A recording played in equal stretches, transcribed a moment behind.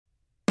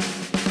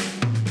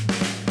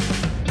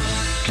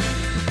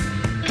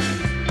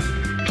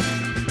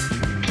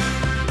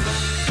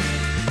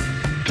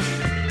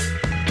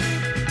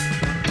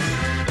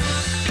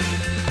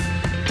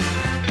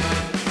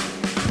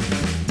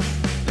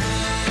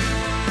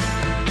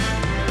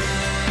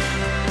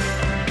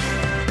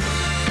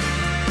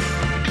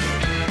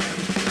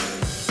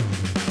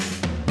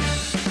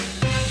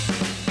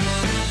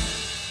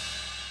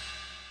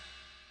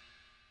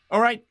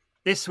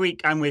This week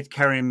I'm with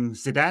Karim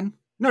Zidane,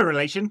 no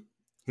relation,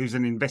 who's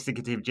an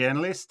investigative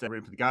journalist,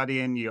 written for The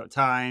Guardian, New York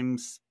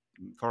Times,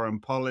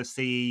 Foreign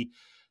Policy,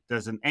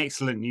 does an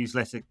excellent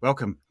newsletter.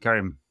 Welcome,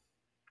 Karim.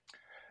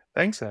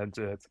 Thanks, Ed.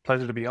 It's a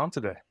pleasure to be on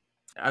today.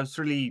 I was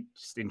really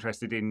just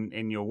interested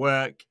in your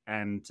work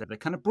and the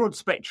kind of broad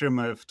spectrum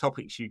of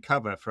topics you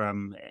cover,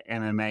 from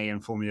MMA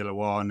and Formula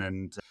One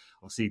and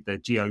obviously the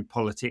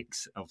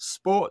geopolitics of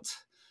sport.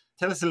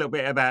 Tell us a little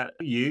bit about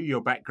you,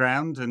 your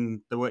background, and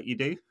the work you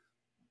do.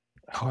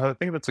 Well, I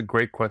think that's a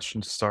great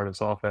question to start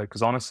us off, Ed,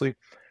 because honestly,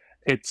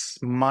 it's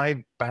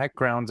my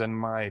background and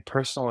my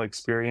personal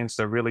experience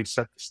that really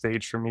set the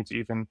stage for me to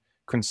even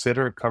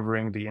consider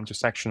covering the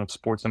intersection of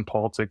sports and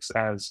politics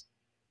as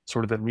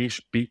sort of the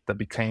niche beat that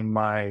became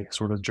my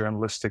sort of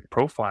journalistic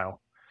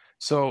profile.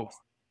 So,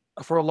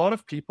 for a lot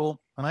of people,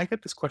 and I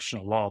get this question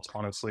a lot,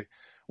 honestly,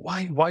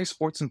 why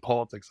sports and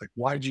politics? Like,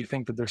 why do you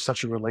think that there's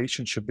such a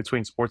relationship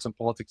between sports and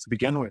politics to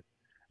begin with?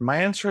 My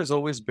answer has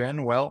always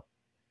been, well,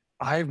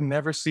 I've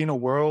never seen a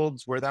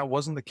world where that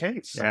wasn't the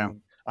case. I Yeah.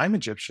 mean, I'm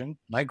Egyptian.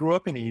 And I grew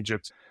up in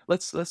Egypt.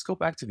 Let's go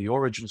back to the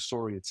origin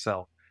story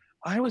itself.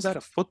 I was at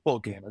a football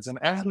game. It's an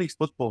Ahly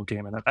football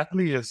game, and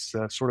Ahly is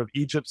sort of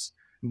Egypt's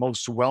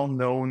most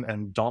well-known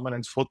and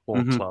dominant football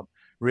Mm-hmm. club.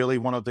 Really,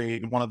 one of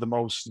the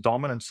most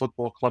dominant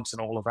football clubs in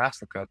all of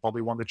Africa.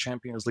 Probably won the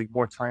Champions League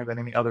more time than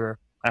any other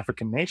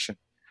African nation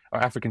or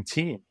African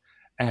team.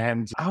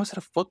 And I was at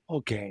a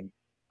football game.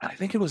 I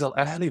think it was Al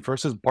Ahly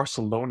versus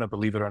Barcelona,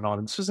 believe it or not.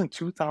 And this was in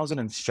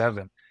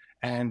 2007.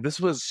 And this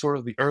was sort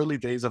of the early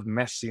days of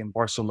Messi in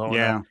Barcelona.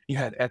 Yeah. You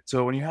had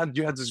Eto'o, and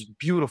you had this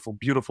beautiful,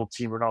 beautiful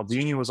team.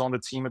 Ronaldinho was on the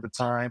team at the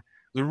time.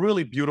 It was a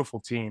really beautiful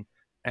team.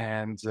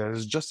 And it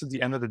was just at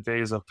the end of the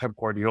days of Pep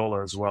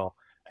Guardiola as well.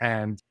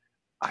 And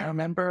I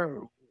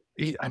remember,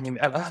 Al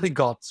Ahly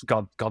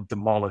got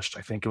demolished.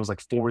 I think it was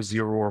like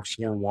 4-0 or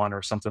 4-1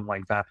 or something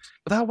like that.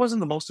 But that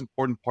wasn't the most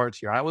important part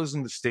here. I was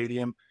in the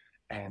stadium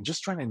and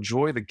just trying to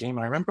enjoy the game.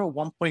 And I remember at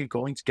one point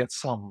going to get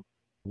some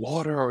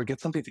water or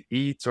get something to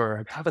eat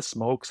or have a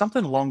smoke,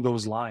 something along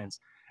those lines.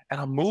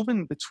 And I'm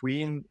moving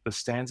between the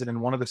stands and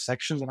in one of the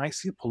sections, and I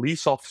see a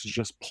police officer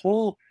just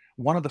pull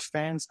one of the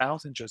fans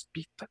out and just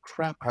beat the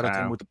crap out of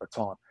him Wow. with a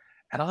baton.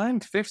 And I'm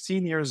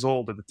 15 years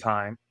old at the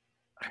time.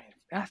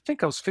 I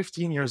think I was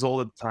 15 years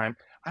old at the time.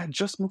 I had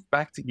just moved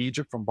back to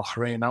Egypt from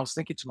Bahrain. And I was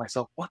thinking to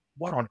myself,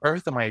 what on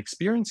earth am I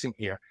experiencing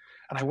here?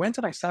 And I went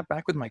and I sat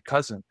back with my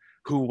cousin,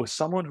 who was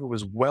someone who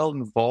was well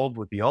involved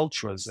with the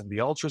Ultras. And the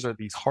Ultras are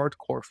these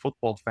hardcore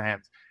football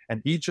fans.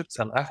 And Egypt's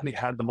Al Ahly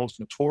had the most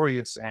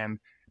notorious and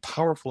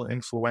powerful,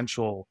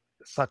 influential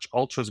such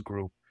Ultras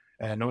group,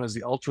 known as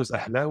the Ultras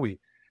Ahlawi.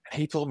 And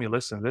he told me,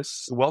 listen,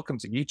 welcome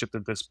to Egypt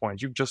at this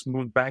point. You've just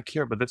moved back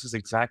here, but this is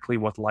exactly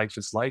what life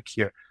is like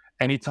here.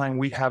 Anytime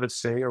we have a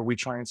say or we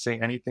try and say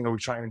anything or we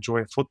try and enjoy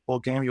a football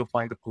game, you'll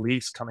find the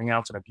police coming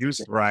out and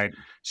abusing us. Right.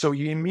 So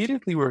you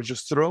immediately were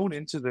just thrown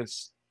into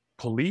this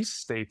police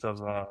state of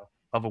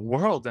a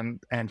world,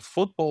 and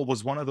football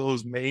was one of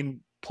those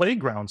main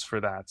playgrounds for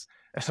that.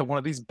 So one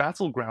of these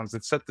battlegrounds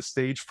that set the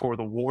stage for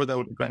the war that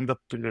would end up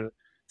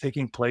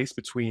taking place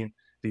between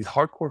these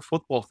hardcore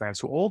football fans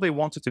who all they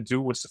wanted to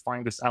do was to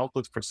find this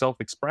outlet for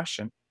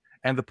self-expression,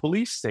 and the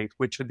police state,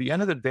 which at the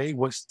end of the day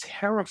was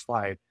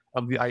terrified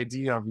of the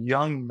idea of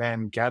young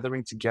men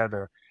gathering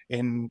together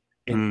in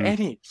Mm.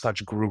 any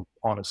such group.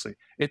 Honestly,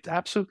 it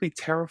absolutely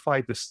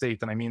terrified the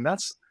state, and I mean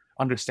that's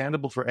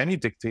understandable for any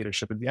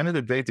dictatorship. At the end of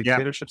the day, Yeah.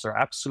 dictatorships are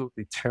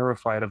absolutely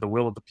terrified of the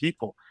will of the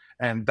people,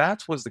 and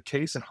that was the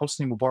case in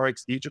Hosni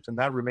Mubarak's Egypt, and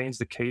that remains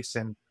the case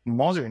in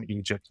modern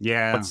Egypt.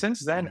 Yeah. But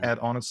since then, Yeah. Ed,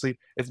 honestly,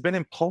 it's been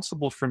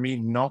impossible for me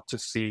not to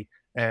see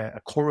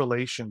a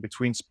correlation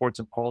between sports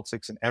and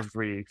politics in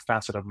every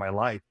facet of my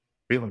life.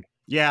 Really.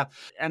 Yeah,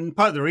 and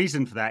part of the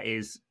reason for that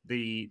is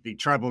the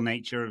tribal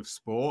nature of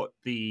sport,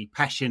 the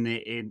passion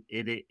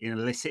it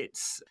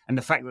elicits, and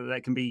the fact that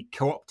that can be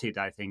co-opted.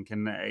 I think,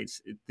 and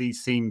it's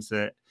these themes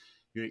that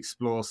you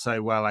explore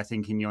so well. I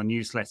think in your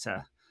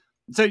newsletter.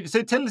 So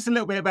tell us a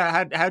little bit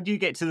about how do you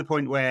get to the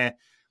point where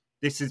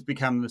this has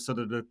become the sort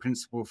of the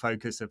principal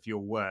focus of your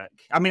work.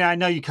 I mean, I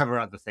know you cover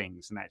other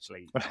things,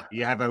 naturally.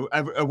 You have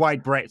a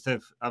wide breadth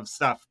of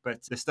stuff,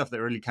 but the stuff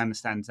that really kind of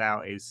stands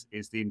out is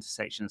the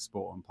intersection of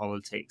sport and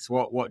politics.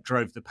 What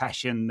drove the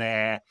passion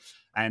there,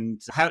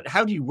 and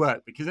how do you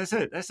work? Because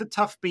that's a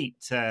tough beat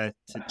to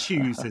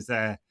choose as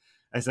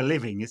a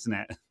living, isn't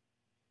it?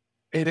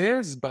 It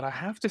is, but I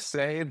have to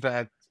say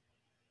that,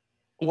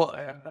 well,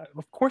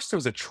 of course, there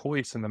was a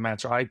choice in the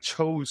match. I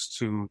chose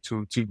to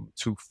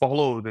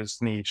follow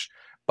this niche,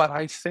 but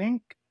I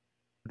think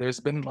there's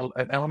been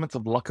an element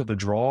of luck of the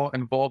draw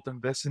involved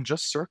in this, and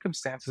just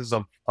circumstances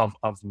of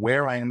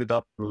where I ended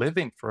up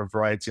living for a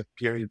variety of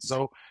periods.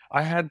 So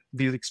I had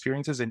these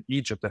experiences in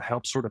Egypt that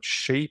helped sort of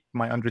shape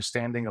my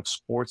understanding of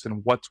sports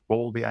and what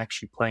role they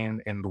actually play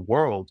in the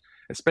world,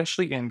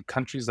 especially in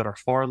countries that are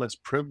far less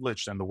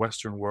privileged than the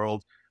Western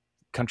world,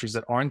 countries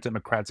that aren't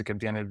democratic at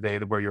the end of the day,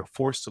 where you're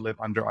forced to live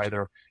under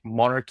either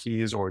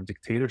monarchies or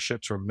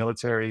dictatorships or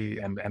military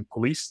and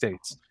police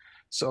states.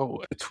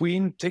 So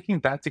between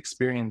taking that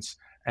experience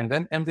and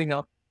then ending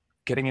up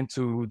getting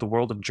into the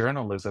world of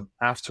journalism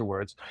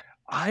afterwards.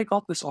 I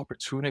got this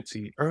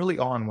opportunity early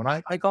on when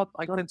I got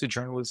into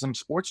journalism,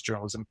 sports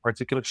journalism in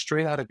particular,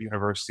 straight out of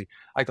university.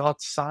 I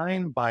got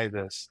signed by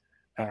this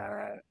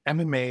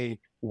MMA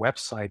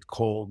website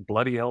called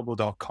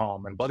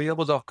BloodyElbow.com. And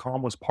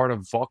BloodyElbow.com was part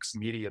of Vox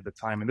Media at the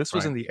time. And this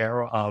was Right. in the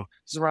era of,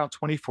 this is around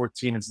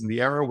 2014. It's in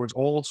the era where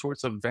all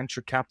sorts of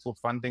venture capital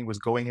funding was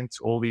going into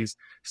all these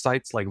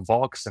sites like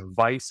Vox and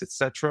Vice,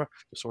 etc.,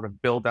 to sort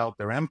of build out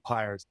their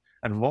empires.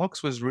 And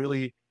Vox was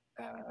really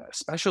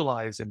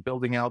specialized in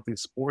building out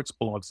these sports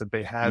blogs that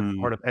they had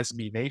Mm, part of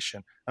SB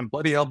Nation. And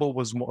Bloody Elbow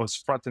was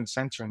front and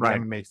center in the right.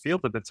 MMA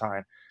field at the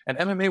time. And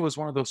MMA was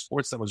one of those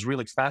sports that was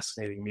really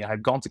fascinating me. I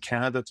had gone to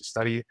Canada to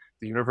study at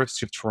the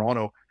University of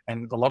Toronto,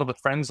 and a lot of the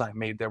friends I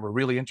made there were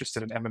really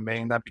interested in MMA,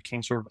 and that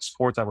became sort of a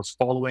sport I was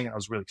following and I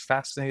was really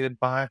fascinated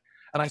by.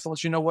 And I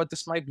thought, you know what,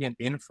 this might be an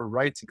in for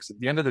writing, because at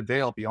the end of the day,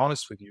 I'll be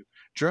honest with you,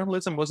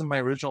 journalism wasn't my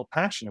original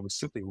passion. It was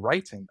simply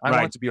writing. I Right.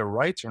 wanted to be a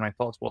writer, and I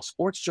thought, well,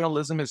 sports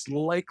journalism is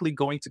likely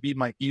going to be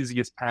my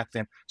easiest path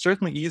in.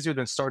 Certainly easier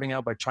than starting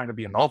out by trying to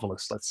be a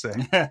novelist, let's say,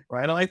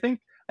 right? And I think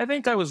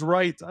I was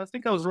right. I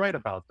think I was right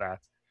about that.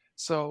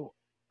 So,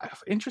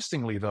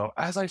 interestingly, though,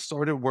 as I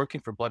started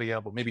working for Bloody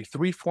Elbow, maybe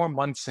 3, 4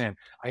 months in,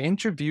 I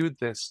interviewed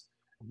this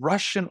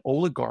Russian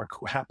oligarch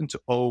who happened to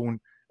own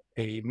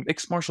a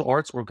mixed martial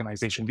arts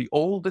organization, the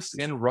oldest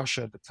in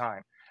Russia at the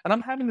time. And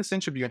I'm having this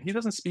interview, and he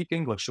doesn't speak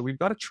English. So we've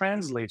got a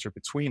translator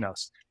between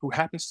us who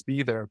happens to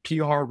be their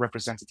PR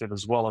representative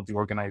as well of the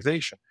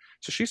organization.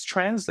 So she's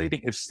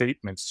translating his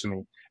statements to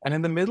me. And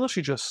in the middle,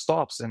 she just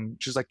stops and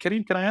she's like,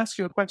 Karim, can I ask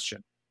you a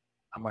question?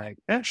 I'm like,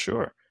 yeah,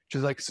 sure.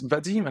 She's like,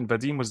 Vadim, and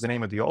Vadim was the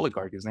name of the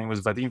oligarch. His name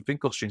was Vadim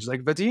Finkelstein. She's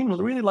like, Vadim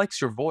really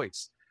likes your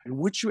voice. And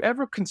would you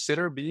ever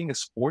consider being a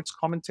sports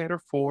commentator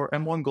for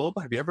M1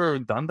 Global? Have you ever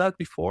done that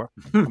before?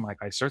 I'm like,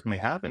 I certainly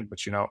haven't, but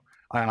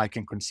I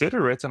can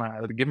consider it,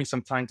 and give me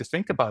some time to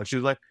think about it.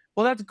 She's like,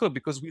 well, that's good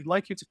because we'd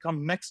like you to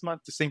come next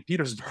month to St.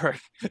 Petersburg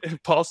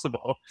if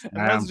possible.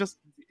 And that's Um, just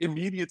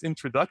immediate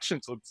introduction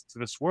to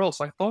this world.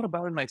 So I thought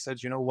about it and I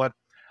said, you know what?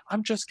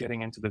 I'm just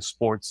getting into the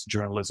sports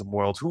journalism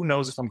world. Who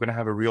knows if I'm going to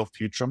have a real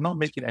future? I'm not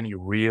making any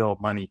real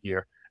money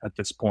here at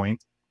this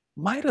point.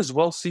 Might as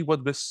well see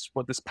what this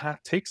path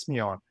takes me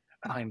on.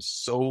 And I'm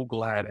so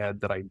glad,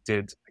 Ed, that I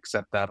did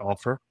accept that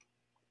offer,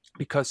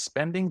 because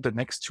spending the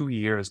next 2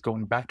 years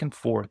going back and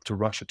forth to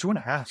Russia,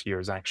 2.5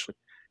 years actually,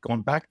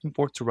 going back and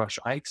forth to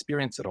Russia, I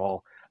experienced it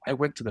all. I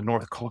went to the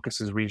North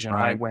Caucasus region.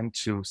 I right. went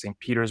to St.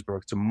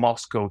 Petersburg, to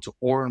Moscow, to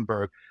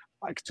Orenburg,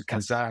 like to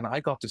Kazan.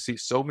 I got to see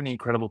so many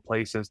incredible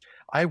places.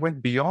 I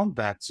went beyond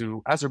that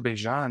to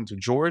Azerbaijan, to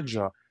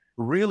Georgia.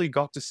 Really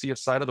got to see a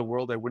side of the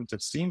world I wouldn't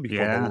have seen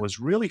before. But Yeah. what was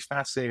really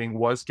fascinating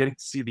was getting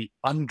to see the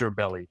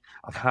underbelly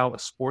of how a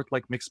sport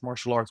like mixed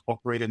martial arts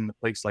operated in a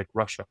place like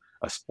Russia,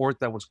 a sport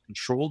that was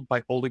controlled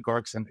by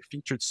oligarchs and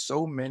featured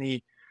so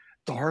many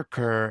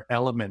darker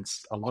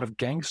elements, a lot of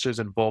gangsters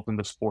involved in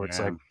the sports.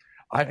 Yeah. Like,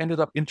 I ended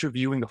up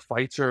interviewing a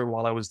fighter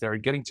while I was there,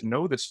 getting to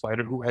know this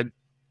fighter who had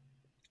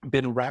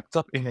been wrapped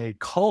up in a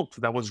cult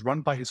that was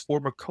run by his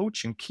former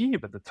coach in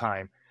Kiev at the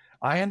time.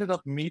 I ended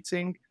up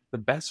meeting the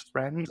best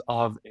friend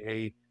of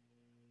a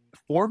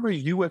former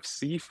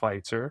UFC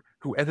fighter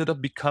who ended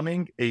up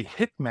becoming a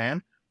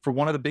hitman for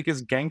one of the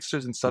biggest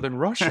gangsters in southern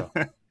Russia.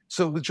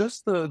 So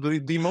just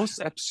the most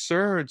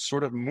absurd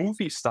sort of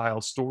movie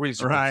style stories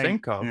you could Right.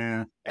 think of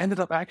Yeah. ended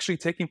up actually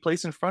taking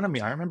place in front of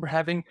me. I remember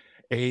having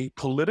a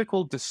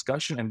political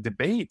discussion and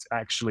debate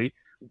actually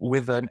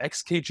with an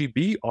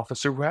ex-KGB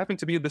officer who happened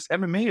to be at this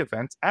MMA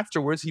event.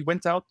 Afterwards, we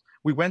went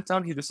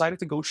down, he decided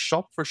to go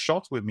shot for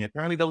shot with me.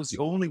 Apparently, that was the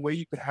only way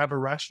you could have a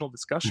rational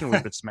discussion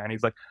with this man.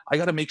 He's like, I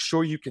got to make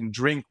sure you can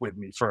drink with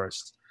me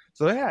first.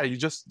 So yeah,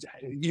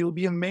 you'll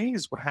be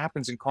amazed what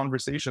happens in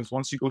conversations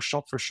once you go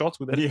shot for shot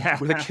with Yeah. a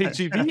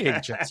KGB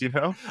agent,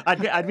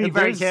 I'd be And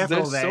very careful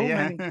there's there. so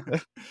Yeah.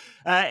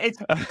 many. It's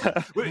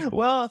we,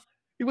 Well,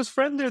 he was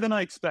friendlier than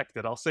I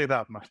expected. I'll say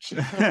that much.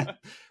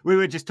 we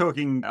were just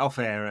talking off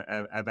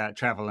air about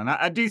travel, and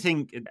I do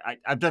think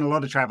I've done a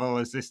lot of travel,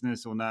 as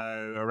listeners will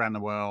know, around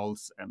the world,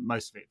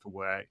 most of it for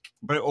work.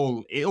 But it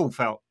all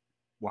felt,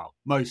 well,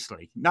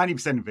 mostly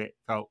 90% of it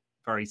felt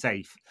very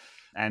safe.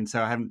 And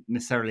so I haven't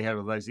necessarily had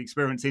all those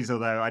experiences,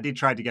 although I did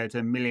try to go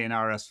to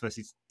Millonarios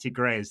versus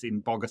Tigres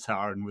in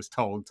Bogota and was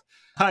told,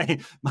 "Hi,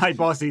 my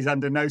boss is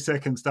under no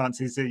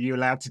circumstances are you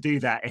allowed to do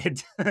that,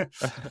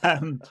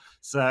 Ed."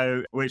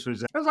 So, which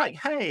was, I was like,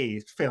 hey,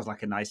 it feels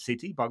like a nice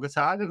city,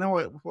 Bogota. I don't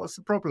know what's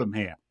the problem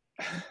here.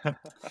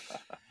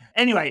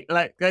 Anyway,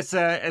 like it's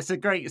a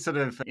great sort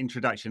of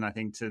introduction, I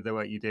think, to the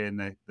work you do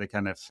and the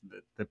kind of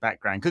the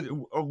background. Because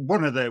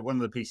one of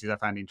the pieces I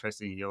found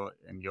interesting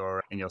in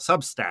your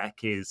Substack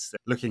is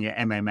looking at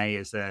MMA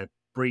as a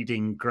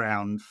breeding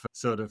ground for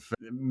sort of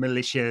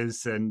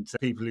militias and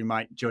people who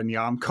might join the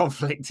armed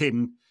conflict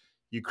in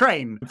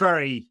Ukraine.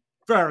 Very,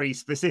 very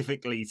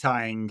specifically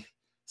tying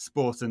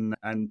sport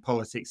and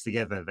politics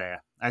together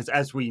there,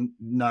 as we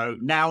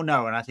now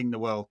know, and I think the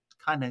world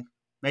kind of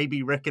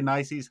maybe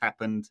recognizes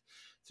happened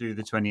through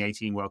the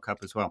 2018 World Cup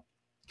as well.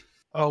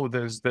 Oh,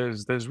 there's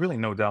really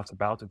no doubt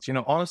about it.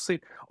 Honestly,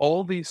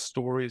 all these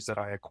stories that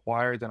I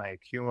acquired and I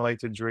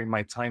accumulated during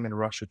my time in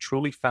Russia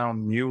truly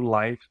found new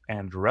life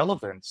and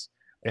relevance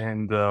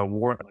in the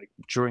war, like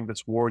during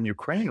this war in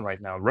Ukraine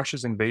right now.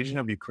 Russia's invasion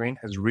of Ukraine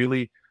has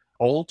really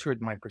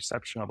altered my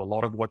perception of a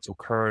lot of what's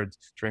occurred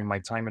during my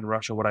time in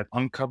Russia, what I've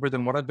uncovered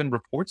and what I've been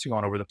reporting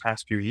on over the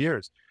past few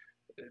years.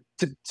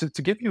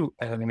 To give you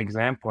an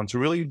example, and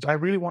I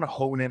really want to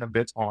hone in a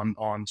bit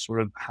on sort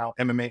of how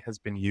MMA has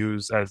been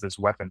used as this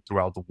weapon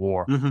throughout the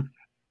war. Hmm.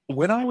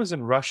 When I was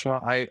in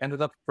Russia, I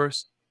ended up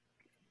first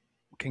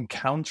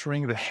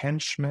encountering the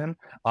henchmen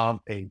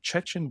of a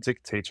Chechen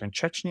dictator. And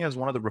Chechnya is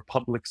one of the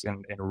republics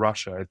in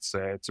Russia. It's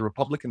a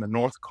republic in the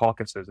North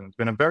Caucasus, and it's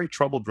been a very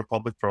troubled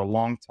republic for a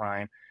long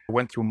time. It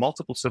went through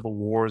multiple civil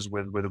wars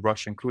with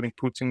Russia, including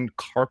Putin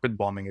carpet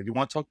bombing. If you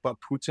want to talk about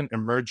Putin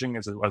emerging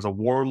as a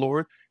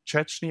warlord,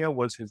 Chechnya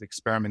was his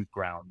experiment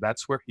ground.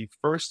 That's where he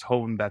first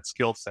honed that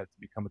skill set to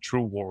become a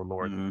true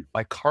warlord Hmm.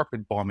 by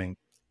carpet bombing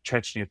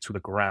Chechnya to the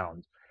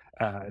ground.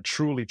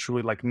 Truly,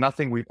 truly, like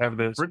nothing we've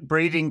ever.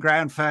 Breeding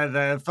ground for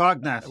the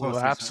Wagner Well,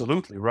 forces.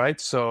 absolutely, right?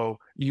 So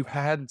you've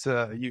had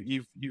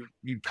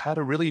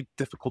a really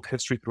difficult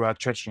history throughout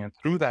Chechnya, and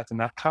through that, in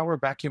that power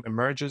vacuum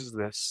emerges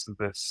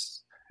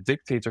this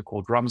dictator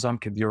called Ramzan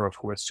Kadyrov,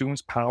 who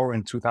assumes power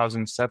in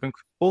 2007,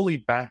 fully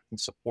backed and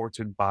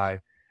supported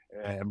by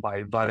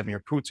Vladimir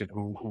Putin,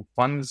 who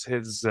funds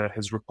his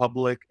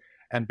republic,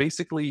 and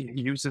basically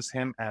uses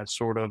him as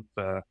sort of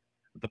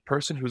the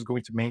person who's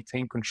going to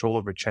maintain control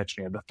over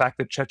Chechnya. The fact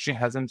that Chechnya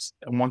hasn't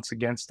once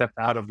again stepped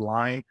out of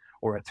line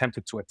or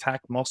attempted to attack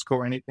Moscow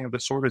or anything of the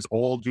sort is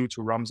all due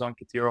to Ramzan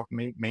Kadyrov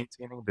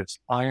maintaining this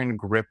iron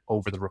grip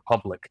over the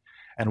republic.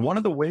 And one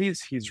of the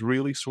ways he's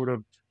really sort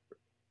of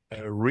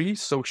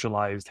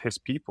re-socialized his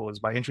people is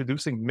by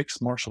introducing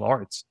mixed martial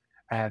arts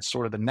as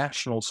sort of the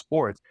national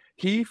sport.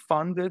 He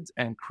funded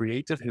and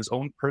created his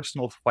own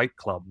personal fight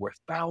club where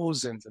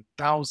thousands and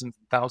thousands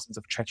and thousands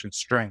of Chechens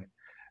train.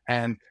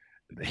 And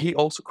he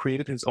also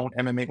created his own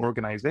MMA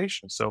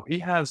organization. So he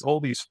has all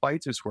these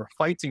fighters who are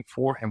fighting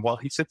for him while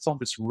he sits on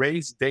this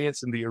raised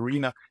dais in the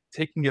arena,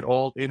 taking it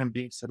all in and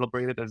being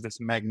celebrated as this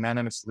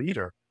magnanimous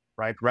leader,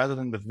 right? Rather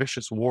than the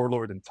vicious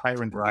warlord and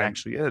tyrant that he Right.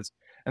 actually is.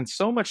 And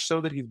so much so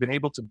that he's been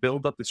able to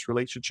build up this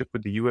relationship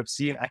with the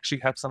UFC and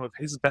actually have some of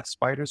his best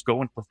fighters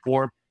go and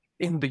perform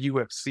in the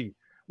UFC,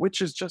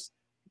 which is just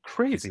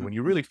crazy when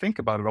you really think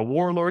about it. A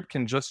warlord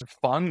can just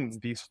fund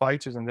these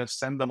fighters and then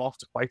send them off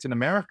to fight in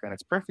America, and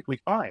it's perfectly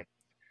fine.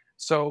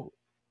 So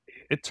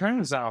it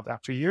turns out,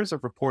 after years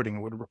of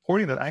reporting, with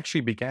reporting that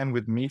actually began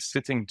with me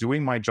sitting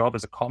doing my job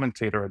as a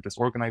commentator at this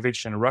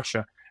organization in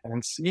Russia, and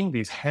then seeing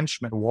these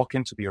henchmen walk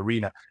into the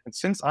arena. And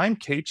since I'm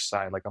cage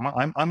side, like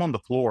I'm on the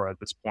floor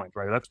at this point,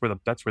 right? That's where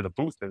the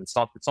booth is. It's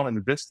not in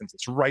the distance.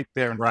 It's right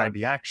there in front Right. of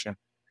the action.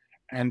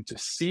 And to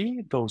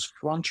see those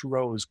front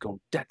rows go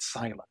dead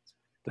silent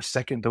the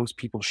second those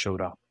people showed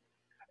up,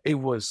 it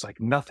was like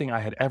nothing I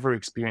had ever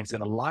experienced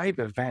in a live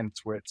event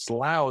where it's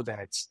loud and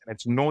it's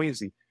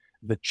noisy.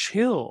 The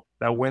chill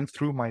that went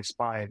through my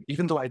spine,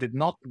 even though I did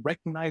not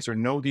recognize or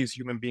know these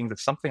human beings,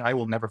 is something I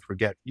will never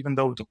forget, even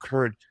though it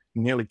occurred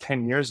nearly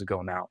 10 years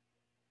ago now.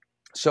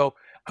 So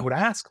I would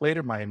ask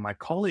later, my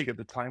colleague at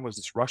the time was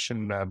this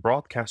Russian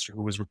broadcaster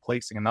who was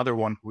replacing another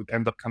one who would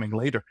end up coming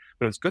later.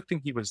 But it's a good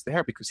thing he was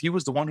there because he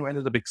was the one who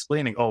ended up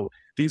explaining, oh,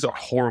 these are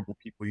horrible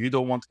people. You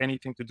don't want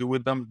anything to do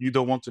with them. You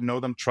don't want to know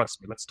them.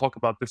 Trust me. Let's talk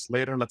about this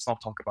later. Let's not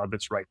talk about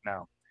this right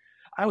now.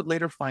 I would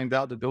later find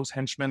out that those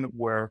henchmen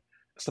were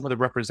some of the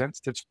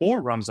representatives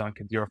for Ramzan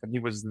Kadyrov, and he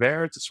was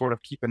there to sort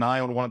of keep an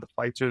eye on one of the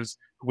fighters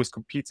who was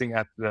competing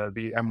at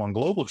the M1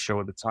 Global show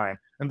at the time.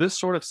 And this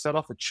sort of set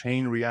off a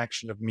chain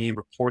reaction of me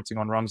reporting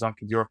on Ramzan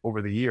Kadyrov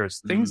over the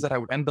years. Things Mhm. that I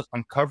would end up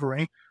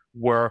uncovering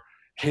were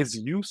his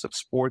use of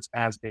sports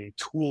as a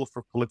tool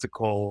for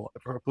political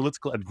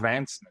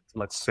advancement,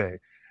 let's say.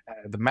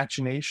 The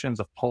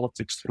machinations of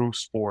politics through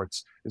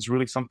sports is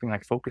really something I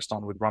focused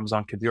on with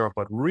Ramzan Kadyrov.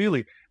 But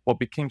really, what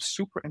became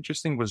super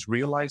interesting was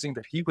realizing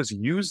that he was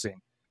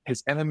using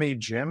his MMA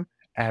gym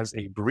as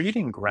a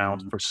breeding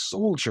ground Mm. for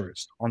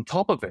soldiers on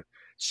top of it.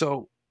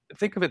 So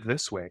think of it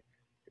this way.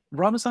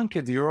 Ramzan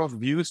Kadyrov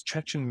views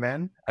Chechen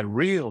men, a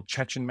real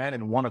Chechen man,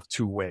 in one of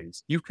two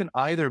ways. You can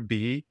either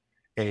be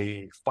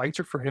a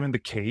fighter for him in the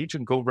cage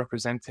and go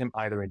represent him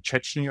either in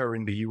Chechnya or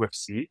in the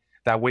UFC.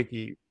 That way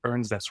he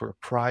earns that sort of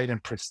pride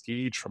and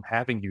prestige from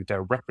having you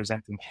there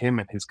representing him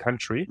and his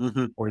country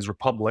Mhm. or his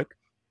republic.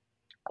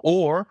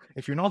 Or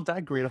if you're not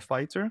that great a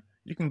fighter,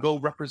 you can go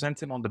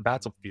represent him on the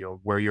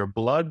battlefield where your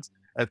blood,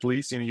 at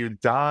least, you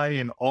die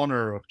in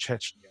honor of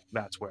Chechnya.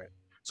 That's way.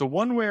 So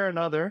one way or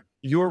another,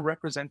 you're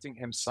representing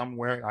him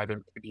somewhere,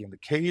 either maybe in the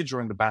cage or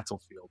in the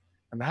battlefield.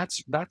 And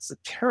that's a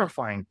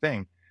terrifying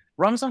thing.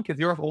 Ramzan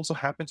Kadyrov also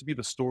happened to be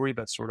the story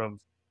that sort of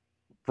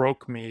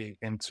broke me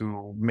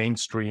into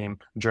mainstream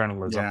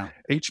journalism. Yeah.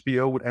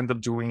 HBO would end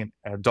up doing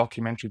a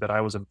documentary that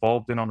I was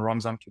involved in on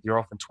Ramzan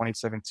Kadyrov in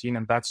 2017,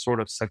 and that sort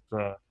of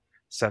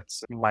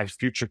sets my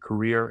future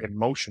career in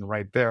motion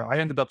right there. I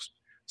ended up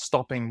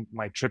stopping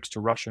my trips to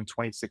Russia in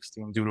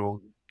 2016 due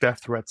to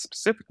death threats,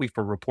 specifically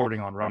for reporting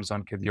on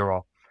Ramzan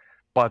Kadyrov.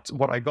 But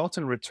what I got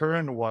in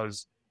return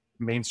was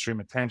mainstream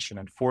attention.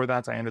 And for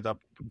that, I ended up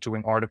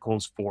doing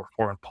articles for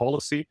Foreign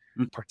Policy,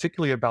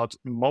 particularly about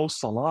Mo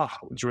Salah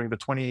during the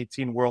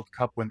 2018 World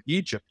Cup when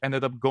Egypt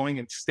ended up going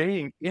and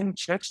staying in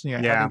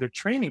Chechnya, having their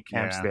training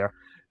camps there.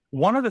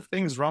 One of the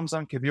things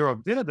Ramzan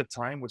Kadyrov did at the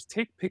time was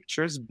take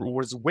pictures,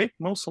 was wake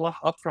Mo Salah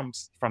up from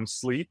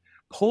sleep,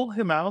 pull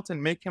him out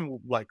and make him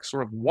like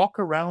sort of walk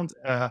around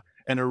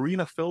an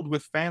arena filled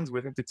with fans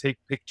with him to take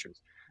pictures.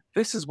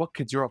 This is what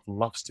Kadyrov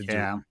loves to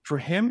do. For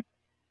him,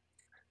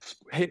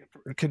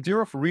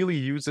 Kadyrov really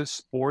uses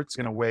sports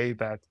in a way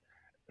that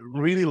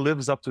really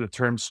lives up to the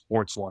term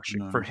sports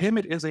washing. For him,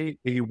 it is a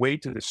way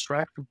to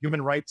distract from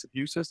human rights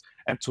abuses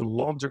and to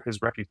launder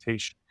his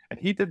reputation. And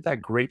he did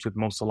that great with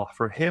Mo Salah.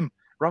 For him,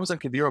 Ramzan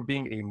Kadyrov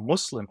being a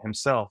Muslim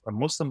himself, a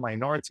Muslim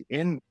minority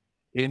in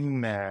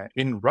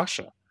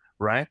Russia,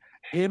 right?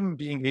 Him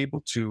being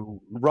able to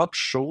rub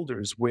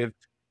shoulders with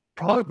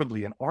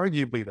probably and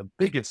arguably the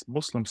biggest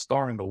Muslim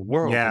star in the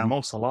world,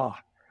 Mo Salah,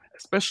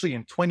 especially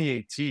in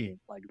 2018,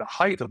 like the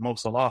height of Mo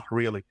Salah,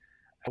 really,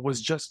 it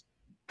was just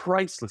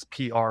priceless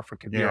PR for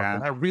Kadyrov.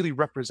 And that really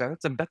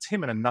represents him. That's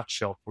him in a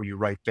nutshell for you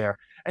right there.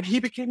 And he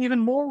became even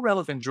more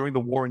relevant during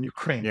the war in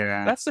Ukraine.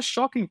 That's the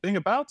shocking thing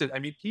about it. I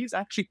mean, he's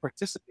actually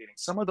participating.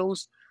 Some of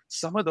those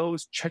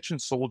Chechen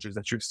soldiers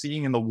that you're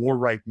seeing in the war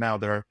right now,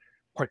 that are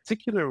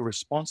particularly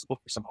responsible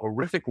for some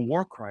horrific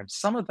war crimes,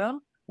 some of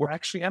them were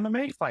actually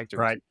MMA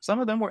fighters. Some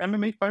of them were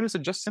MMA fighters that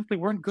just simply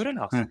weren't good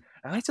enough. And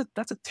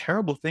that's a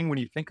terrible thing when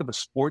you think of the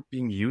sport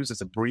being used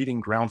as a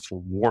breeding ground for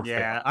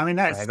warfare. I mean,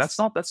 that's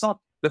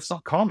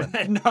not common.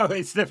 No,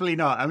 it's definitely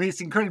not. I mean,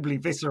 it's incredibly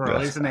visceral,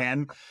 isn't it?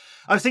 And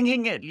I was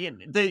thinking,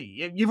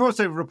 you've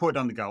also reported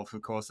on the Gulf,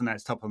 of course, and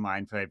that's top of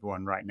mind for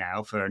everyone right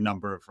now for a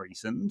number of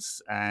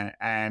reasons.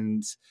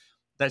 And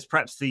that's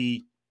perhaps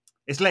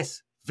it's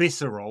less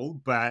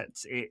visceral, but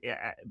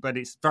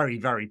it's very,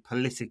 very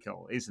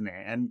political, isn't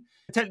it? And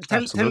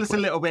tell us a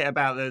little bit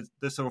about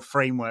the sort of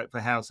framework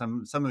for how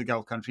some of the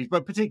Gulf countries,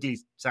 but particularly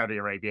Saudi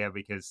Arabia,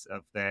 because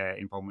of their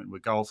involvement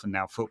with golf and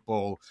now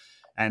football,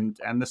 and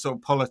the sort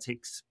of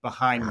politics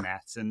behind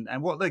that,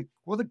 and what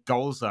the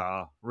goals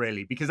are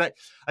really. Because I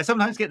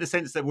sometimes get the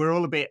sense that we're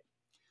all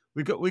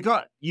we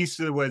got used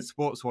to the word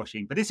sports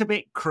washing, but it's a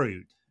bit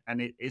crude, and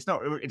it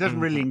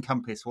doesn't really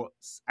encompass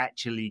what's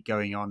actually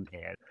going on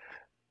here.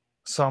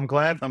 So I'm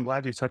glad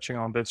you're touching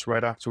on this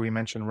right after we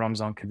mentioned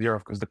Ramzan Kadyrov,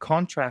 because the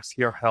contrast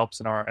here helps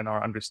in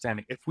our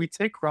understanding. If we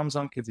take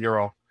Ramzan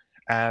Kadyrov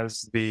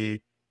as the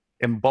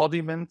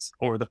embodiment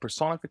or the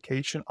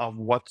personification of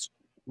what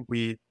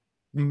we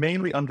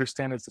mainly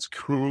understand as this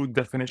crude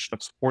definition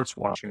of sports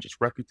washing, just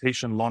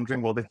reputation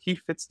laundering, well, then he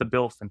fits the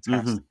bill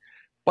fantastic.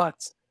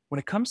 But when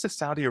it comes to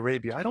Saudi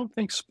Arabia, I don't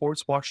think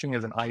sports washing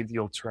is an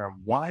ideal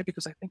term. Why?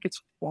 Because I think it's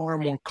far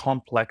more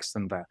complex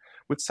than that.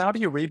 With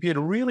Saudi Arabia, it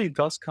really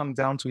does come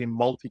down to a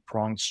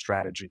multi-pronged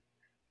strategy.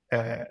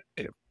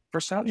 For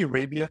Saudi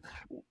Arabia,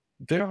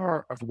 there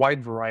are a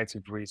wide variety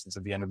of reasons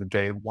at the end of the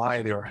day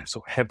why they are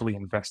so heavily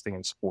investing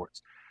in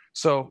sports.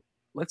 So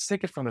let's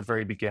take it from the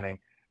very beginning.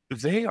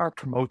 They are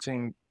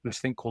promoting this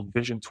thing called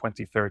Vision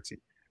 2030,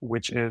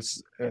 which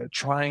is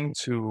trying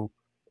to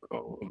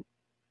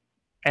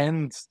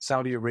end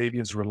Saudi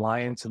Arabia's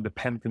reliance and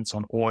dependence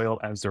on oil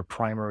as their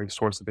primary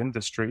source of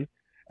industry,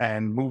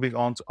 and moving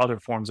on to other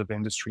forms of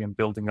industry and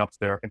building up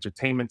their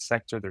entertainment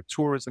sector, their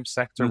tourism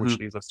sector, which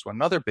leads us to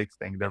another big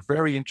thing. They're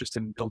very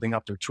interested in building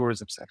up their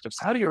tourism sector.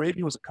 Saudi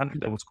Arabia was a country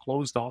that was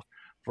closed off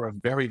for a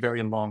very,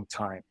 very long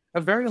time.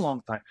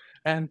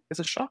 And it's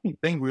a shocking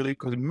thing, really,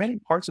 because many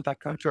parts of that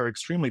country are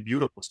extremely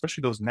beautiful,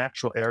 especially those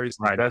natural areas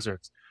in the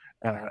deserts.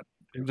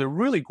 They're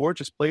really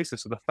gorgeous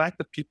places. So the fact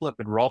that people have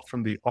been robbed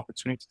from the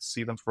opportunity to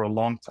see them for a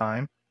long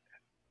time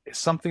is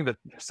something that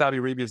Saudi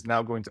Arabia is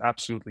now going to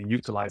absolutely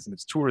utilize in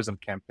its tourism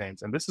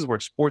campaigns. And this is where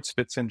sports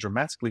fits in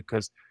dramatically,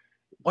 because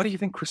what do you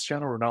think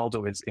Cristiano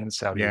Ronaldo is in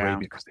Saudi Arabia?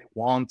 Because they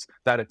want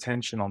that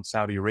attention on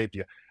Saudi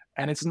Arabia.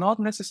 And it's not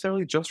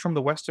necessarily just from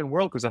the Western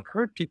world, because I've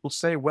heard people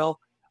say, well,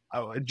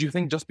 do you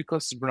think just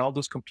because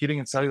Ronaldo's competing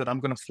in Saudi that I'm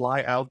going to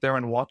fly out there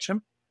and watch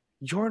him?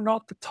 You're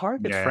not the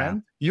target,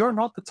 friend. You're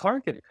not the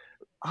target.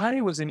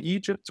 I was in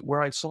Egypt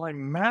where I saw a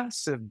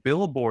massive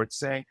billboard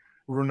saying,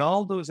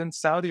 Ronaldo's in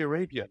Saudi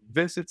Arabia.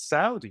 Visit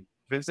Saudi.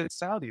 Visit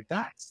Saudi.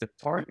 That's the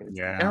target. It's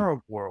the Arab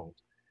world.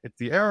 It's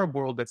the Arab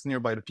world that's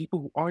nearby. The people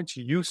who aren't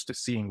used to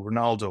seeing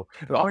Ronaldo,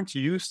 who aren't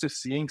used to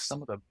seeing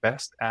some of the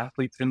best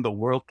athletes in the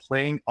world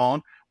playing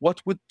on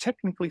what would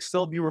technically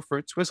still be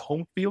referred to as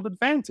home field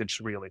advantage,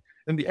 really.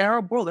 In the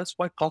Arab world, that's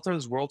why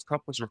Qatar's World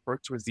Cup was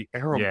referred to as the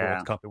Arab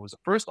World Cup. It was the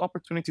first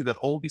opportunity that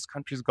all these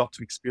countries got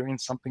to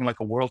experience something like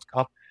a World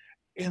Cup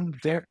in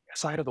their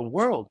side of the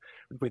world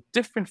with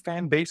different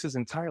fan bases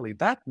entirely.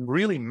 That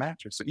really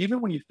matters. So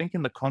even when you think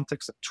in the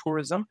context of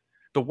tourism,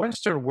 the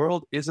Western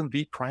world isn't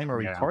the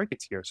primary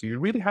target here. So you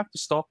really have to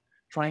stop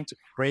trying to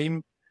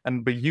frame,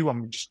 and by you,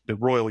 I'm just the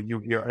royal you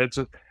here. It's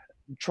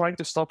trying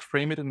to stop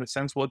frame it in the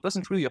sense, well, it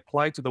doesn't really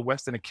apply to the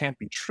West and it can't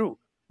be true.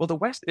 Well, the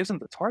West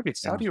isn't the target.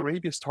 Yeah. Saudi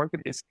Arabia's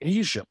target is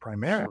Asia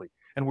primarily.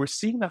 And we're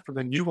seeing that from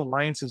the new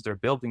alliances they're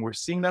building. We're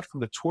seeing that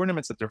from the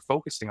tournaments that they're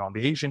focusing on,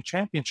 the Asian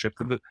Championship,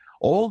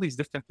 all these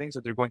different things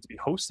that they're going to be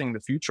hosting in the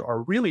future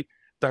are really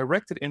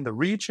directed in the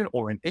region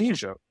or in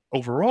Asia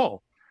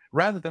overall,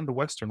 rather than the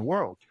Western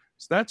world.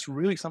 So that's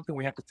really something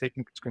we have to take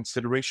into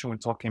consideration when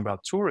talking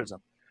about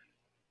tourism.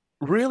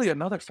 Really,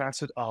 another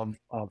facet of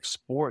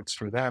sports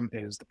for them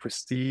is the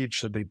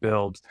prestige that they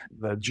build,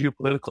 the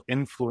geopolitical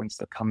influence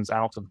that comes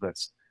out of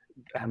this,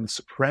 and the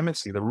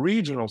supremacy, the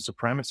regional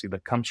supremacy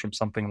that comes from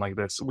something like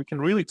this. So we can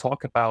really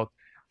talk about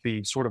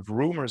the sort of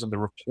rumors and the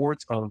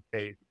reports of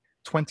a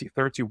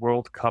 2030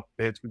 World Cup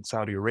bid with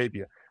Saudi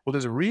Arabia. Well,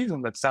 there's a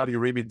reason that Saudi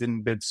Arabia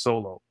didn't bid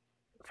solo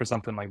for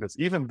something like this,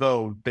 even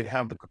though they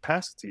have the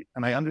capacity.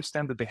 And I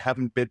understand that they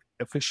haven't bid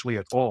officially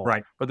at all.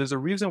 Right. But there's a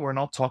reason we're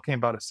not talking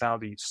about a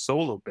Saudi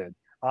solo bid,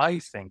 I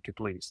think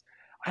at least.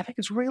 I think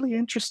it's really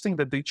interesting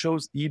that they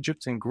chose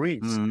Egypt and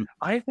Greece. Mm.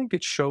 I think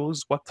it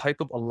shows what type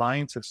of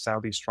alliances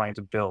Saudi is trying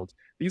to build.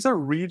 These are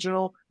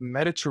regional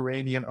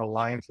Mediterranean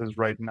alliances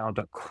right now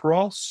that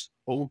cross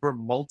over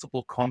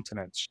multiple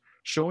continents,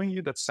 showing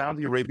you that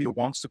Saudi Arabia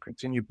wants to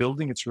continue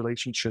building its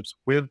relationships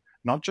with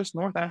not just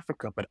North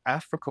Africa, but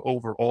Africa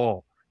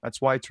overall.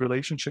 That's why its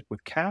relationship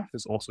with CAF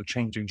is also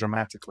changing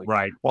dramatically.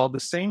 Right. While at the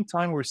same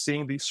time, we're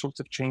seeing these sorts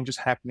of changes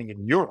happening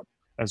in Europe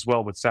as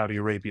well with Saudi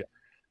Arabia.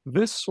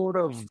 This sort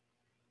of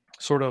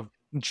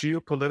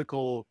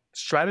geopolitical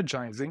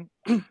strategizing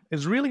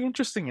is really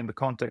interesting in the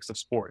context of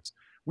sports.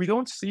 We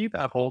don't see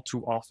that all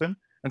too often,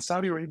 and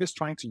Saudi Arabia is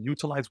trying to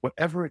utilize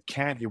whatever it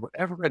can here,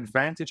 whatever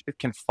advantage it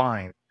can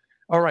find.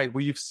 All right,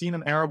 well, you've seen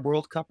an Arab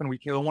World Cup, and we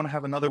don't want to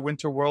have another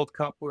Winter World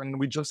Cup, and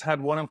we just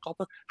had one in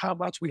Qatar. How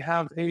about we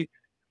have a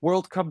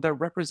World Cup that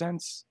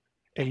represents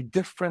a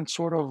different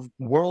sort of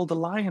world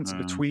alliance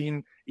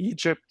between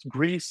Egypt,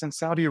 Greece, and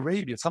Saudi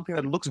Arabia, something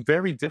that looks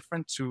very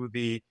different to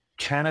the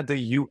Canada,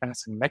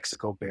 US, and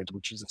Mexico bid,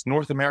 which is this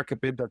North America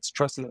bid that's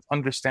trusted and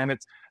understand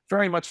it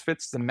very much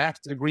fits the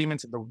NAFTA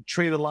agreements and the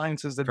trade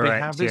alliances that they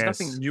have. There's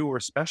nothing new or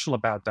special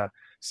about that.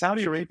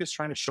 Saudi Arabia is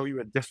trying to show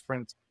you a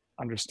different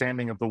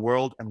understanding of the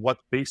world and what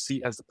they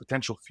see as the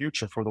potential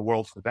future for the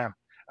world for them.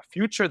 A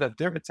future that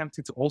they're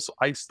attempting to also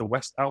ice the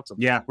West out of.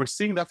 Yeah. We're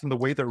seeing that from the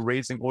way they're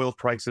raising oil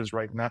prices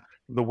right now,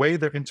 the way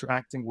they're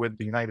interacting with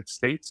the United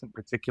States, in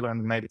particular,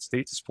 and the United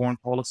States' foreign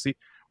policy.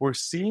 We're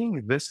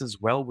seeing this as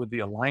well with the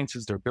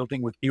alliances they're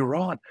building with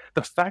Iran.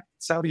 The fact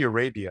that Saudi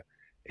Arabia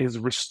is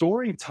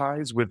restoring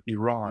ties with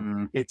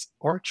Iran, its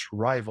arch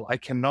rival. I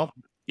cannot,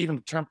 even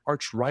the term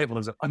arch rival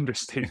is an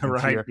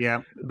understatement here.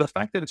 Yeah. The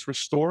fact that it's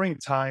restoring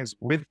ties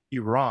with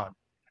Iran,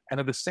 and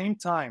at the same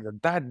time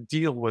that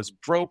deal was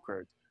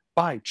brokered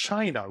by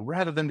China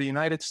rather than the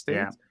United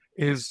States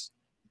is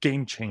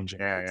game changing.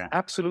 It's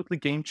absolutely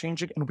game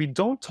changing. And we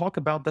don't talk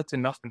about that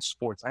enough in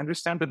sports. I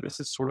understand that this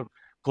is sort of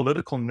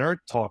political nerd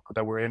talk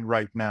that we're in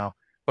right now,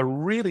 but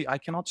really, I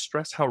cannot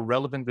stress how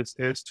relevant this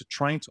is to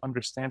trying to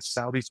understand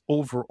Saudi's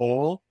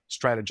overall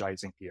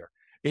strategizing here.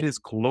 It is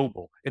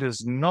global. It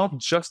is not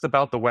just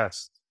about the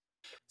West.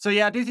 So,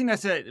 yeah, I do think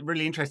that's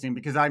really interesting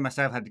because I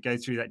myself had to go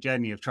through that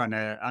journey of trying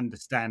to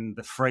understand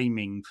the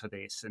framing for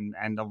this.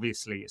 And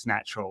obviously, it's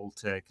natural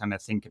to kind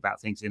of think about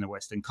things in a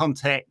Western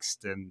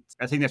context. And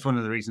I think that's one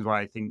of the reasons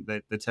why I think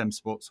that the term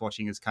sports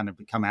washing has kind of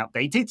become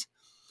outdated.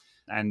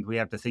 And we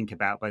have to think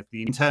about both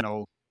the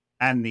internal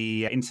and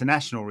the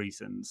international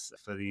reasons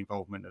for the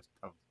involvement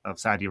of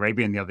Saudi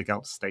Arabia and the other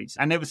Gulf states.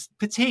 And it was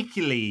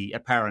particularly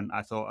apparent,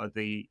 I thought, of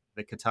the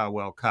Qatar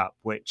World Cup,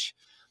 which,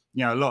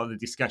 you know, a lot of the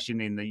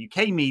discussion in the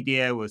UK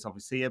media was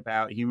obviously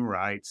about human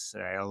rights,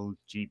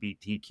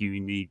 LGBTQ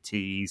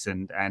communities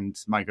and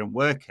migrant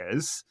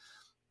workers,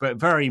 but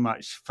very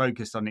much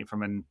focused on it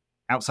from an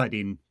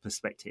outside-in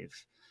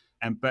perspective.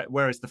 But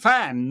whereas the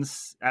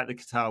fans at the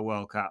Qatar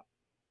World Cup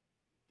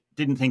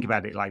didn't think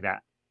about it like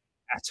that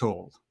at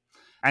all.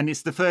 And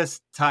it's the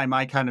first time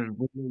I kind of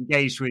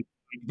engaged with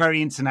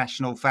very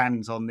international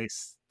fans on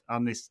this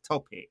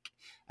topic,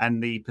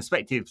 and the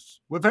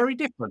perspectives were very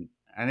different.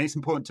 And it's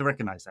important to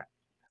recognize that.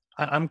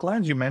 I'm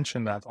glad you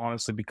mentioned that,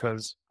 honestly,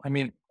 because I'm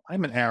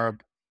an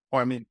Arab,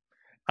 or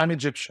I'm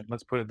Egyptian.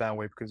 Let's put it that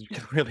way, because you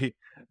can really,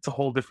 it's a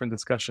whole different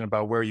discussion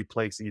about where you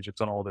place Egypt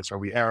on all this. Are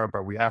we Arab?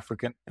 Are we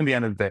African? In the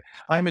end of the day,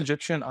 I'm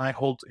Egyptian. I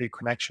hold a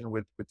connection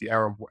with the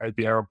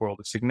Arab world,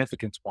 a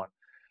significant one.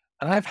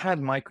 And I've had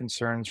my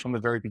concerns from the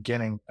very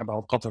beginning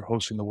about Qatar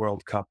hosting the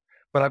World Cup,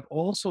 but I've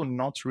also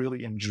not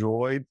really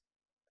enjoyed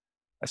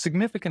a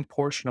significant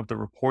portion of the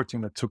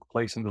reporting that took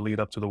place in the lead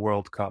up to the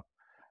World Cup.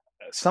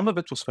 Some of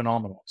it was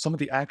phenomenal. Some of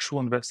the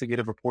actual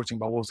investigative reporting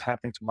about what was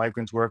happening to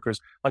migrant workers,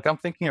 like I'm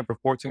thinking of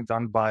reporting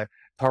done by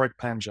Tariq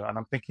Panja, and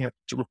I'm thinking of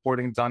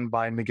reporting done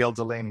by Miguel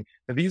Delaney.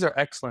 And these are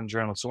excellent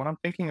journalists. So when I'm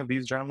thinking of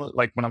these journalists,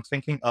 like when I'm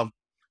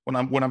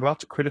about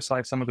to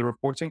criticize some of the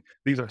reporting,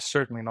 these are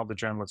certainly not the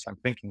journalists I'm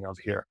thinking of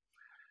here.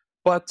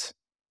 But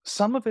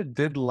some of it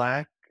did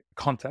lack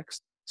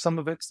context. Some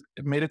of it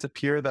made it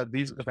appear that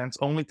these events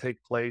only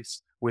take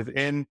place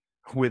within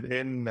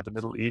the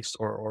Middle East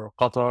or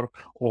Qatar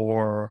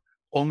or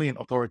only in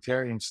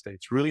authoritarian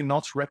states, really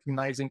not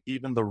recognizing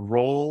even the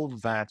role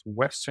that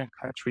Western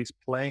countries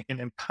play in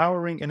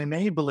empowering and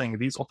enabling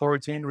these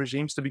authoritarian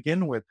regimes to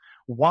begin with.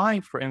 Why,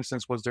 for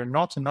instance, was there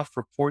not enough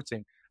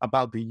reporting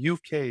about the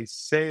UK's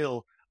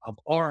sale of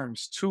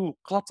arms to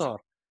Qatar?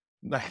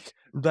 Like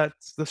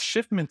that's the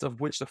shipment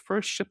of which the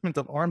first shipment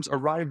of arms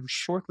arrived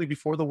shortly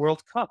before the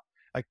World Cup.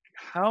 Like,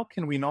 how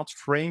can we not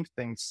frame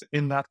things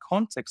in that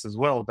context as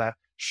well? That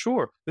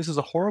sure, this is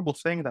a horrible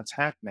thing that's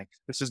happening.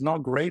 This is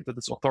not great that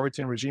this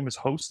authoritarian regime is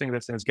hosting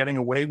this and is getting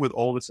away with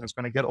all this and is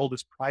going to get all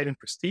this pride and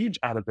prestige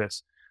out of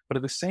this. But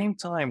at the same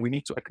time, we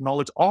need to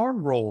acknowledge our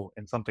role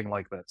in something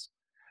like this.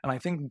 And I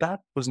think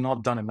that was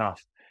not done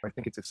enough. I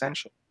think it's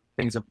essential. I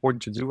think it's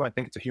important to do. I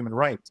think it's a human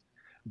right.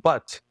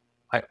 But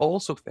I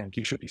also think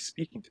you should be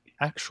speaking to the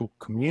actual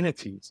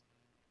communities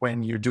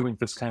when you're doing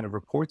this kind of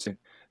reporting.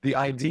 The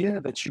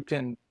idea that you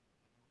can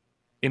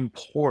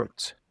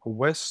import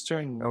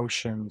Western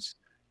notions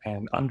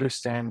and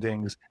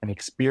understandings and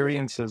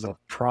experiences of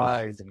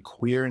pride and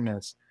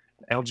queerness,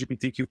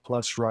 LGBTQ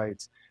plus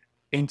rights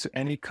into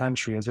any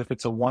country as if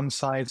it's a one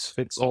size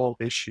fits all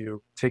issue,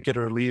 take it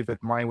or leave it,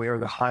 my way or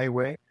the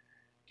highway,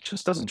 it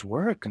just doesn't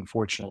work,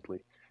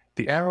 unfortunately.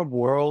 The Arab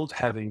world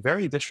had a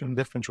very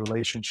different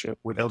relationship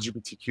with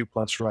LGBTQ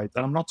plus rights.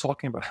 And I'm not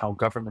talking about how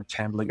government's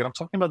handling it. I'm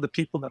talking about the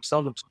people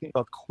themselves. I'm talking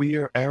about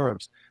queer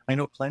Arabs. I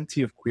know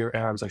plenty of queer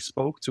Arabs. I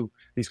spoke to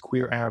these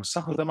queer Arabs.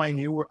 Some of them I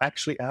knew were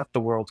actually at the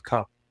World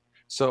Cup.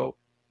 So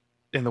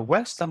in the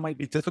West, that might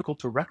be difficult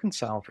to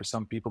reconcile for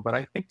some people, but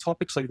I think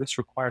topics like this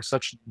require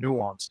such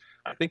nuance.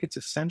 I think it's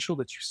essential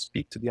that you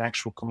speak to the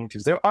actual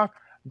communities. There are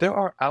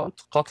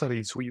out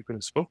Qataris who you could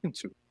have spoken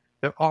to.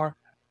 There are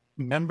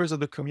members of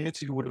the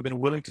community who would have been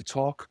willing to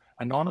talk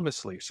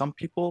anonymously. Some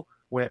people,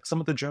 some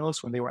of the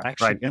journalists, when they were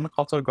actually in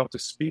Qatar, got to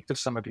speak to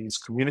some of these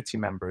community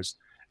members,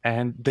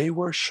 and they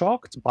were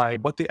shocked by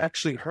what they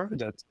actually heard.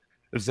 That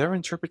their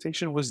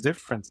interpretation was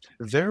different.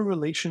 Their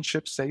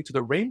relationship, say, to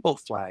the rainbow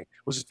flag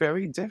was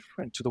very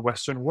different to the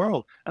Western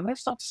world. And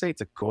that's not to say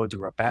it's a good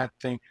or a bad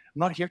thing. I'm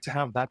not here to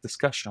have that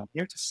discussion. I'm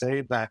here to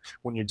say that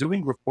when you're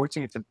doing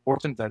reporting, it's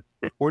important that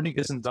reporting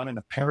isn't done in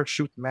a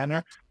parachute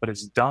manner, but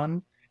it's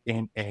done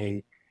in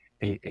a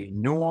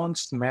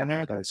nuanced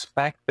manner that is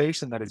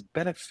fact-based and that is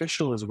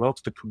beneficial as well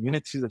to the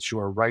community that you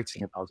are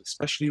writing about,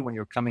 especially when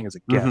you're coming as a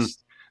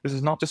guest. This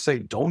is not to say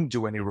don't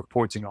do any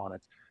reporting on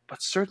it,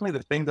 but certainly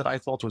the thing that I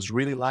thought was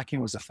really lacking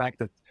was the fact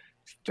that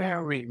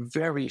very,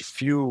 very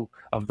few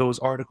of those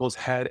articles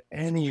had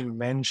any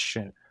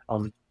mention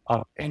of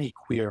any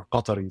queer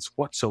Qataris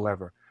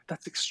whatsoever.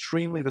 That's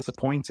extremely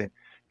disappointing.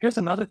 Here's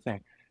another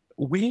thing.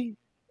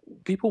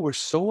 People were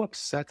so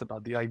upset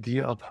about the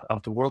idea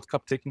of the World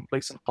Cup taking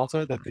place in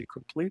Qatar that they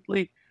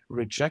completely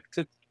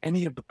rejected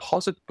any of the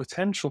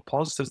potential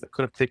positives that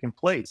could have taken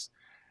place.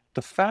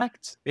 The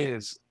fact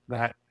is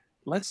that,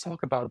 let's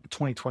talk about the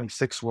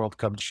 2026 World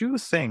Cup. Do you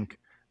think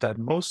that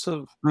most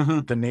of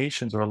the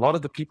nations or a lot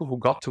of the people who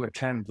got to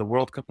attend the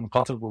World Cup in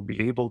Qatar will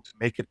be able to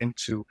make it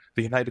into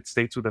the United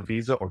States with a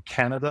visa, or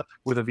Canada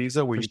with a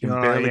visa where you can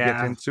barely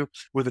get into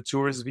with a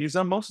tourist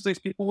visa? Most of these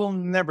people will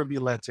never be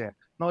let in,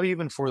 not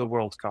even for the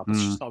World Cup.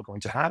 It's just not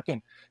going to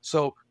happen.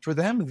 So for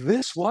them,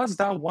 this was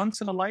that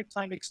once in a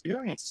lifetime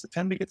experience,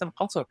 attending it in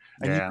Qatar.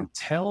 And you could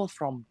tell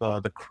from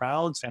the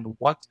crowds and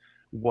what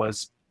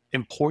was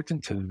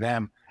important to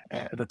them.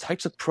 The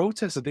types of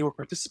protests that they were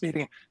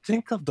participating in.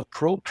 Think of the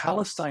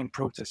pro-Palestine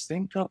protests.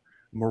 Think of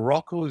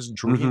Morocco's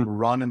dream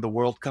run in the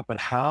World Cup and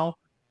how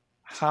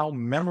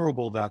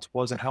memorable that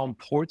was and how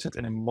important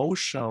and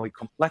emotionally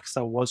complex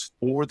that was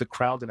for the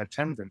crowd in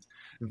attendance.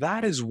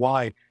 That is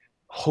why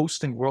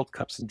hosting World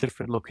Cups in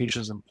different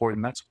locations is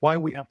important. That's why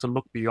we have to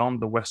look beyond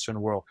the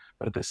Western world.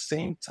 But at the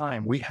same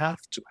time, we have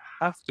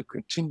to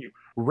continue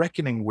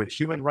reckoning with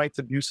human rights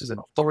abuses and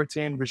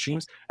authoritarian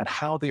regimes and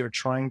how they are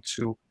trying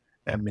to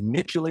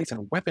manipulate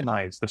and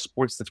weaponize the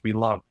sports that we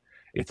love.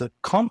 It's a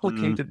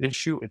complicated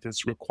issue. It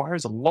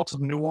requires a lot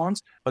of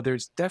nuance, but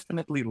there's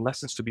definitely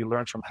lessons to be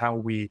learned from how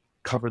we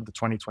covered the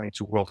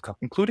 2022 World Cup,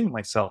 including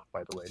myself,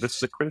 by the way. This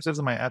is a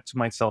criticism I add to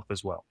myself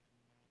as well.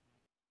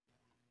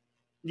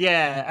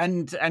 Yeah,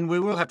 and we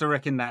will have to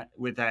reckon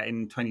with that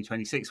in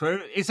 2026,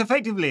 where it's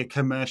effectively a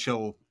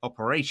commercial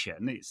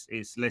operation.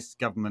 It's less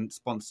government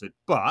sponsored,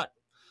 but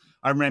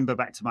I remember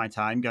back to my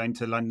time going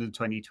to London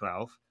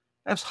 2012.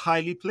 That was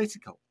highly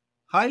political,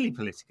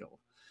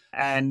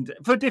 and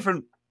for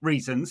different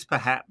reasons,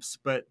 perhaps,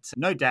 but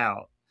no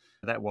doubt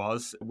that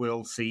was.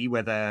 We'll see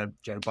whether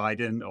Joe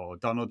Biden or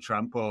Donald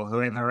Trump or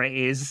whoever it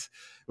is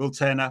will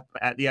turn up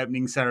at the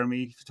opening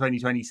ceremony for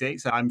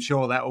 2026. I'm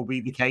sure that will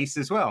be the case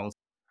as well.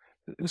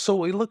 So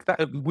we look that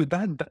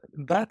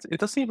it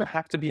doesn't even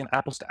have to be an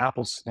apples to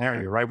apples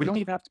scenario, right? We don't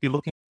even have to be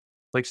looking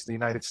at place in the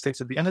United States.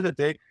 At the end of the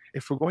day,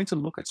 if we're going to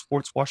look at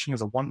sports washing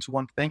as a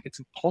one-to-one thing, it's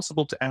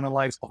impossible to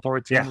analyze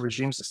authoritarian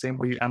regimes the same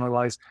way you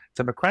analyze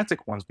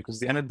democratic ones, because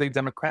at the end of the day,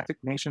 democratic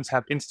nations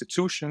have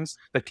institutions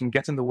that can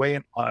get in the way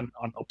and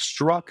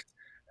obstruct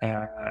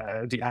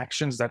the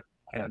actions that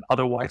an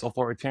otherwise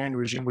authoritarian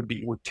regime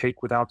would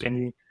take without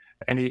any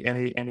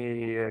any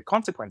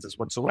consequences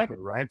whatsoever,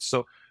 right?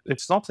 So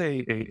it's not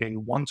a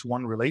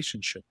one-to-one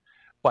relationship,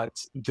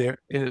 but there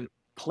is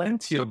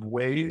plenty of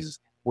ways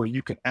where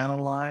you can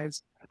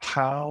analyze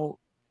how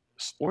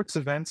sports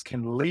events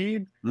can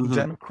lead Hmm.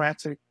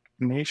 democratic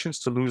nations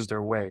to lose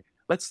their way.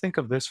 Let's think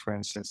of this, for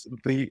instance.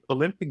 The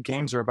Olympic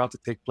Games are about to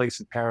take place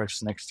in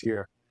Paris next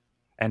year.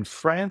 And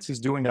France is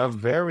doing a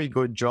very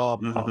good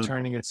job of Hmm.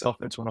 turning itself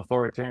into an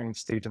authoritarian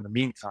state in the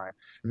meantime.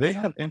 They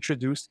have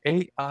introduced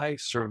AI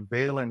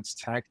surveillance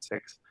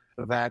tactics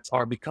that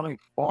are becoming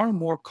far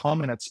more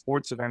common at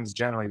sports events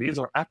generally. These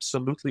are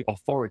absolutely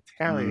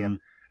authoritarian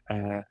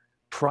uh,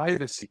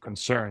 privacy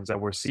concerns that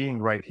we're seeing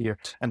right here.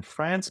 And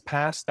France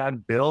passed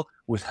that bill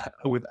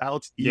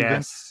without even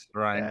Yes,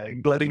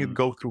 right. letting it Mm.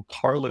 go through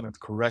parliament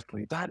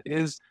correctly. That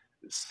is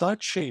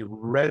such a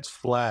red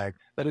flag.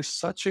 That is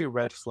such a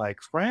red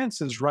flag.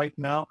 France is right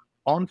now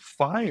on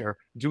fire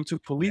due to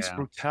police Yeah.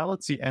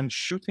 brutality and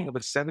shooting of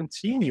a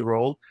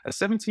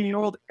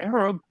 17-year-old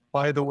Arab,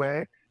 by the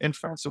way, in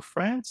France. So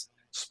France,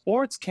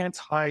 sports can't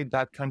hide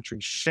that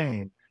country's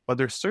shame, but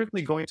they're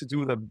certainly going to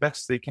do the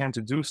best they can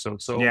to do so.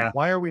 So Yeah.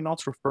 why are we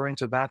not referring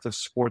to that as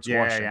sports Yeah.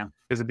 washing? Yeah.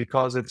 Is it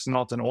because it's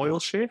not an oil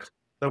sheikh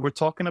that we're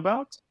talking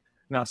about?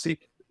 Now, see,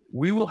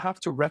 we will have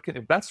to reckon,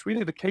 if that's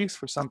really the case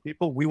for some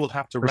people, we will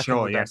have to For reckon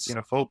sure. with that Yes.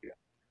 xenophobia,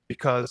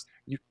 because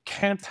you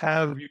can't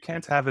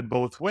have it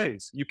both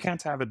ways. You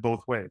can't have it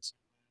both ways.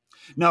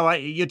 No,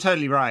 you're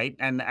totally right,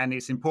 and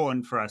it's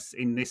important for us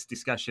in this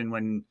discussion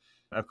when,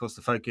 of course,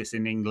 the focus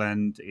in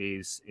England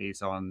is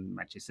on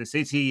Manchester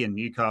City and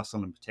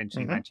Newcastle and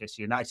potentially Hmm.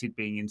 Manchester United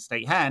being in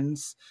state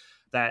hands,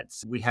 that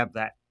we have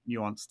that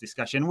nuanced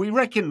discussion. We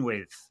reckon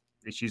with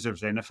issues of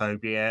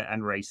xenophobia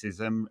and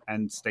racism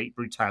and state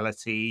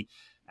brutality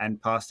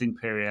and past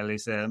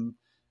imperialism.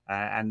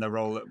 And the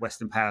role that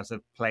Western powers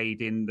have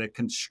played in the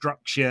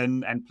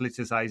construction and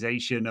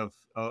politicization of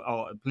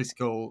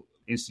political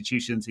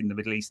institutions in the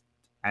Middle East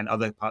and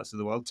other parts of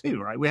the world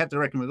too, right? We have to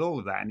reckon with all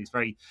of that, and it's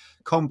very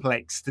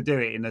complex to do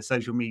it in a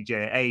social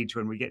media age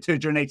when we get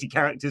 280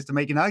 characters to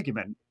make an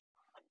argument.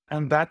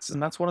 And that's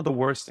one of the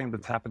worst things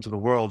that's happened to the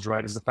world,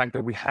 right? Is the fact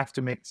that we have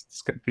to make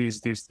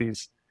these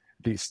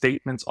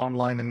statements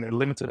online in a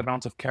limited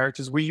amount of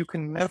characters where you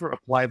can never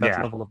apply that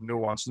Yeah, level of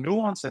nuance.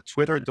 Nuance and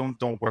Twitter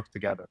don't work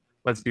together.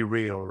 Let's be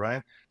real,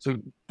 right? So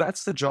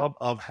that's the job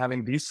of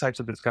having these types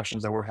of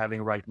discussions that we're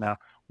having right now.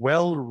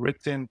 Well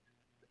written,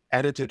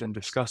 edited and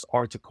discussed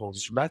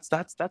articles.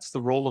 That's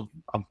the role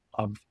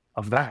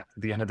of that at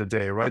the end of the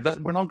day, right?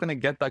 That we're not going to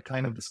get that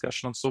kind of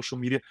discussion on social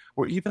media,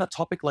 where even a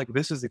topic like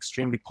this is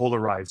extremely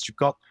polarized. You've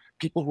got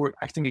people who are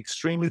acting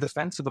extremely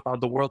defensive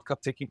about the World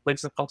Cup taking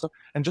place in Qatar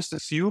and just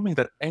assuming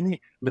that any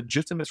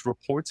legitimate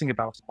reporting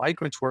about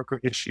migrant worker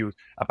issues,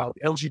 about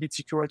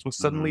LGBTQ rights was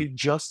hmm suddenly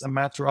just a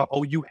matter of,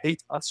 oh, you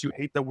hate us, you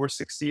hate that we're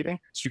succeeding,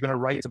 so you're going to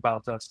write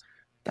about us.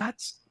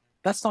 That's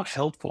that's not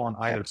helpful on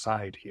either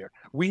side here.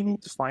 We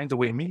need to find a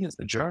way. Me as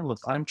a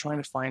journalist, I'm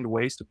trying to find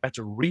ways to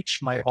better reach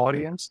my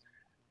audience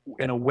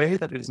in a way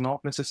that is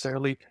not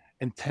necessarily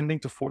intending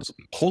to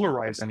forcibly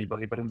polarize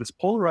anybody. But in this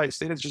polarized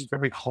state, it's just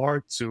very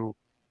hard to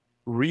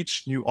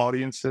reach new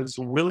audiences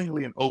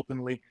willingly and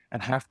openly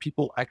and have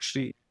people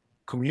actually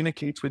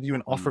communicate with you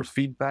and offer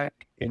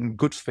feedback in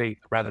good faith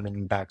rather than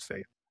in bad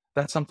faith.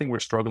 That's something we're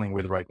struggling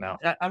with right now.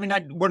 I mean,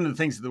 one of the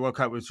things that the World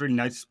Cup was really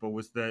noticeable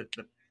was the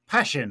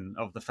passion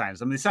of the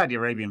fans. I mean, the Saudi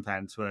Arabian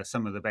fans were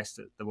some of the best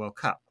at the World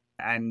Cup,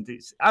 and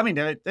I mean,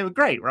 they were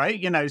great, right?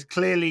 You know, it's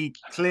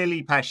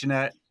clearly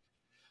passionate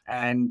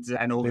and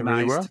They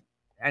really were. organized.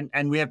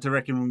 And we have to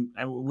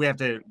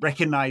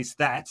recognize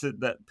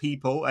that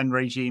people and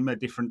regime are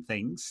different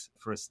things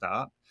for a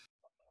start.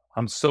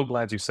 I'm so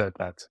glad you said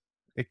that.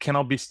 It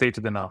cannot be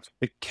stated enough.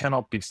 It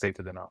cannot be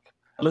stated enough.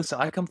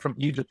 Listen, I come from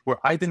Egypt where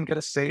I didn't get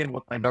a say in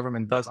what my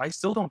government does. I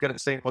still don't get a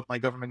say in what my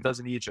government does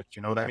in Egypt.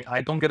 You know what I mean?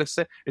 I don't get a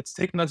say. It's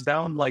taken us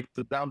down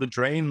down the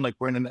drain, like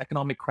we're in an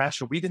economic crash,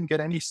 and we didn't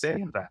get any say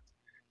in that.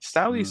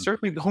 Saudis Mm.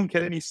 certainly don't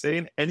get any say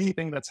in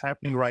anything that's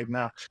happening right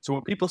now. So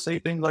when people say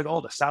things like,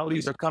 "Oh, the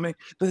Saudis are coming,"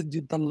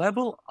 the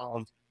level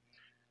of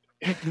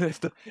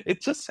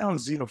it just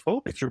sounds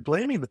xenophobic. You're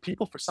blaming the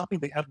people for something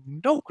they have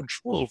no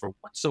control over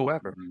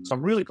whatsoever. Mm. So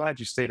I'm really glad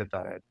you stated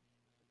that, Ed.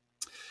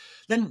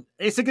 Then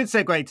it's a good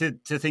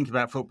segue to think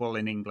about football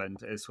in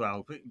England as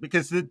well,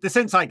 because the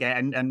sense I get,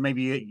 and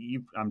maybe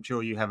I'm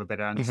sure you have a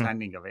better Mhm.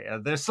 understanding of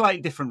it. There's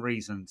slightly different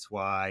reasons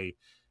why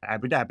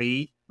Abu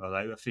Dhabi,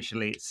 although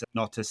officially it's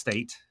not a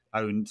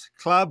state-owned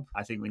club,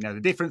 I think we know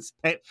the difference.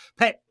 Pep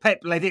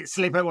let it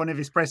slip at one of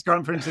his press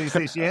conferences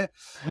this year,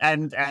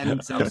 and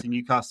obviously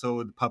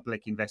Newcastle, the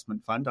Public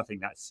Investment Fund. I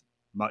think that's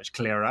much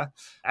clearer,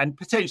 and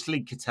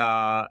potentially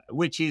Qatar,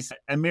 which is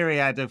a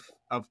myriad of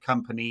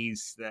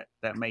companies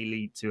that may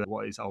lead to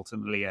what is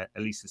ultimately at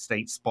least a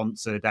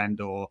state-sponsored and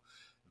or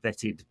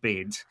vetted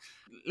bid.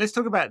 Let's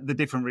talk about the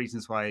different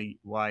reasons why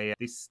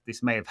this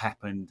may have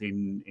happened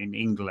in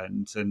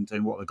England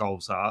and what the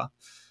goals are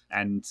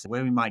and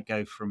where we might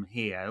go from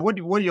here. What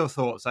are your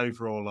thoughts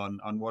overall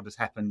on what has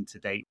happened to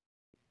date?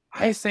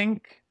 I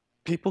think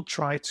People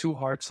try too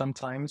hard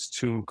sometimes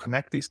to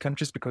connect these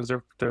countries because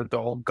they're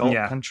all Gulf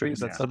Yeah, countries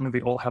that yeah, suddenly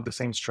they all have the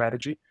same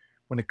strategy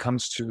when it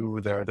comes to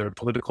their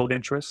political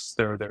interests,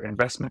 their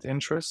investment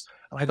interests.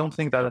 And I don't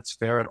think that that's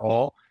fair at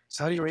all.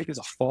 Saudi Arabia is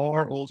a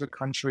far older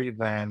country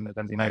than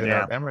the United yeah.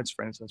 Arab Emirates,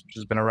 for instance, which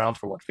has been around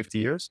for what, 50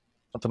 years,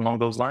 something along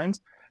those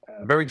lines.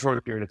 A very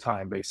short period of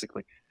time,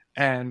 basically.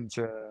 And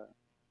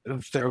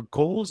their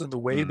goals and the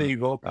way Mm, they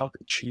go about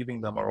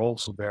achieving them are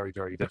also very,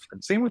 very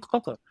different. Same with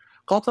Qatar.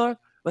 Qatar,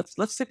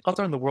 let's take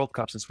Qatar in the World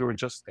Cup since we were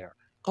just there.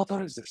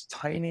 Qatar is this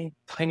tiny,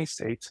 tiny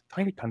state,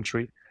 tiny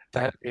country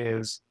that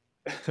is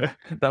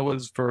that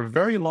was for a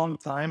very long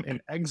time in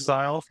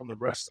exile from the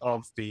rest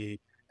of the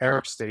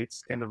Arab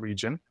states in the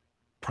region,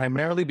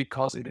 primarily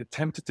because it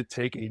attempted to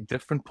take a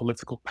different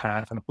political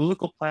path, and a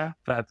political path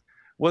that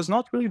was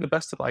not really the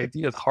best of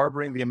ideas.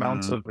 Harboring the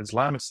amounts mm. of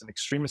Islamists and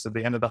extremists that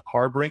they ended up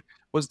harboring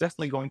was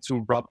definitely going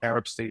to rub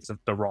Arab states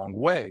the wrong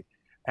way.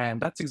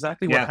 And that's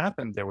exactly what Yeah.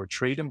 happened. There were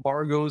trade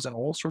embargoes and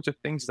all sorts of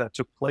things that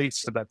took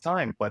place at that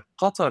time. But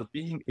Qatar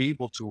being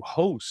able to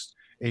host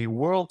a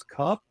World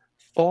Cup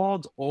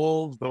thawed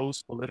all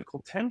those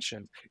political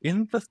tensions.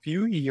 In the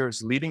few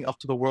years leading up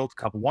to the World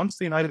Cup, once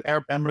the United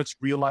Arab Emirates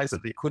realized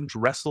that they couldn't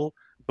wrestle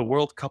the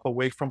World Cup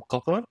away from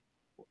Qatar,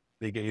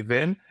 they gave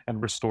in and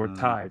restored Mm,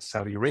 ties.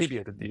 Saudi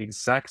Arabia did the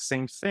exact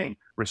same thing,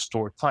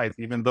 restored ties.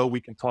 Even though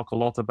we can talk a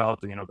lot about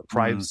the mm.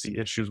 privacy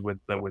issues with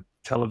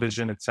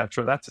television,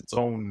 etc., that's its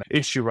own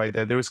issue right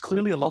there. There is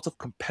clearly a lot of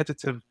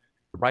competitive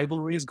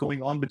rivalries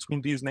going on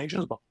between these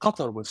nations, but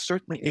Qatar was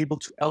certainly able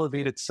to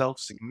elevate itself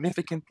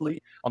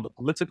significantly on the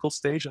political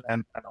stage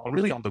and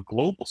really on the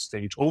global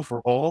stage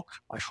overall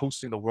by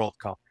hosting the World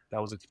Cup.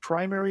 That was its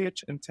primary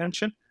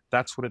intention.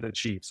 That's what it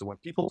achieved. So when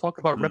people talk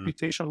about Mm.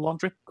 reputation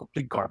laundering,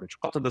 complete garbage.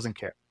 Qatar doesn't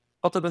care.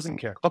 Qatar doesn't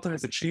care. Qatar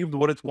has achieved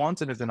what it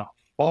wants and is in a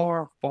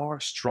far, far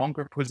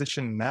stronger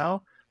position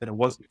now than it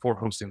was before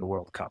hosting the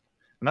World Cup.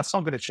 And that's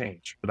not going to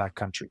change for that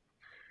country.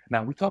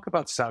 Now, we talk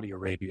about Saudi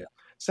Arabia.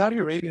 Saudi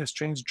Arabia has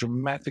changed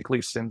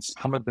dramatically since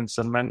Mohammed bin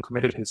Salman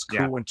committed his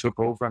Yeah. coup and took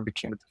over and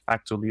became the de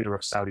facto leader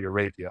of Saudi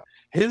Arabia.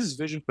 His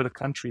vision for the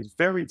country is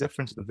very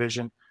different to the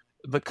vision.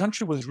 The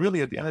country was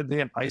really, at the end of the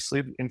day, an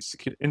isolated,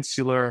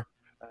 insular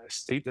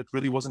state that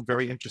really wasn't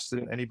very interested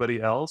in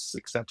anybody else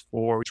except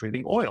for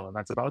trading oil, and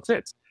that's about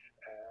it.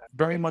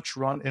 Very much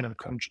run in a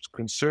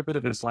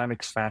conservative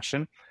Islamic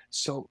fashion.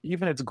 So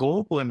even its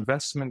global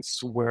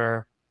investments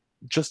were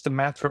just a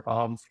matter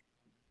of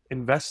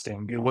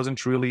investing. It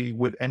wasn't really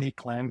with any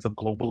plans of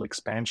global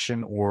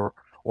expansion or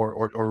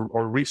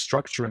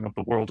restructuring of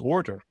the world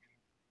order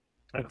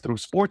through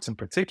sports in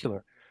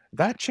particular.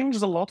 That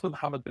changed a lot with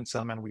Mohammed bin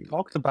Salman. We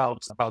talked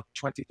about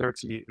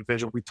 2030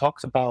 vision. We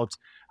talked about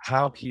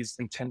how he's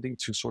intending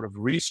to sort of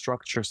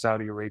restructure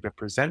Saudi Arabia,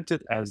 present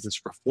it as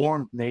this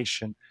reformed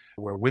nation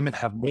where women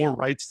have more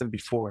rights than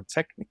before. And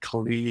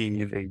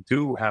technically, they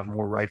do have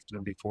more rights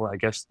than before. I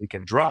guess they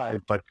can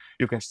drive, but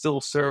you can still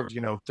serve,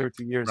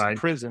 30 years in Right.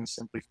 prison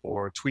simply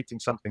for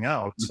tweeting something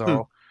out.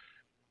 So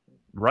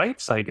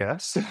rights, I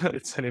guess.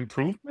 It's an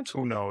improvement.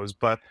 Who knows?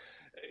 But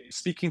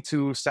speaking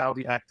to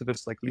Saudi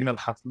activists like Lina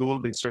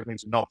Al-Hathloul, they certainly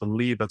do not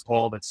believe at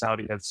all that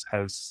Saudi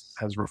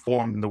has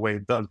reformed in the way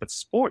it does. But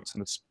sports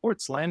and the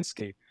sports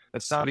landscape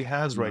that Saudi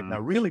has right now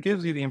Mm. really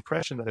gives you the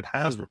impression that it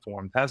has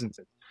reformed, hasn't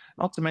it?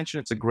 Not to mention,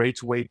 it's a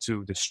great way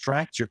to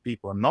distract your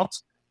people and not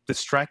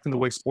distracting the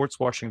way sports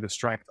washing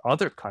distract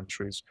other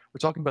countries. We're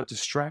talking about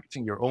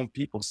distracting your own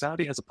people.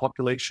 Saudi has a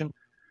population.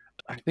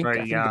 I Very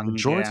think the young.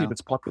 majority of Yeah.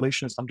 its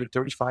population is under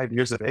 35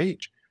 years of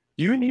age.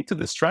 You need to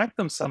distract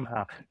them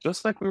somehow.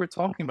 Just like we were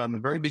talking about in the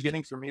very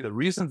beginning, for me, the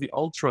reason the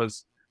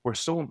ultras were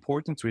so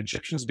important to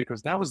Egyptians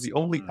because that was the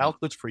only Mm.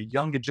 outlet for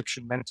young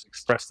Egyptian men to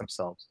express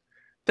themselves.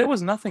 There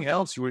was nothing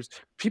else.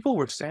 People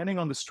were standing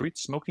on the street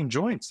smoking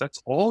joints. That's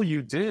all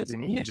you did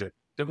in Egypt.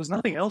 There was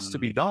nothing else to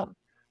Mm. be done,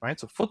 right?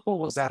 So football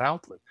was that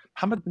outlet.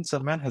 Mohammed bin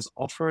Salman has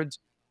offered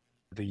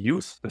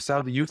the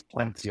Saudi youth,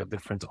 plenty of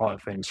different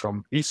things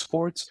from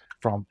esports,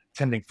 from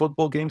attending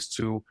football games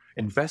to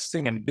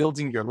investing and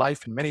building your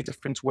life in many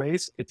different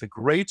ways. It's a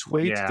great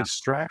way to Yeah.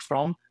 distract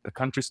from the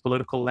country's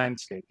political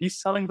landscape.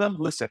 He's telling them,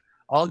 listen,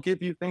 I'll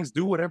give you things,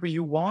 do whatever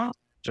you want,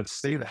 just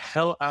stay the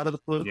hell out of the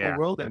political Yeah.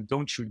 world and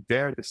don't you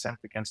dare dissent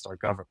against our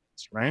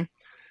governments, right?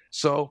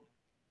 So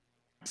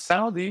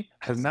Saudi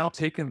has now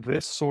taken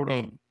this sort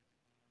of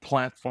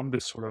platform,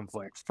 this sort of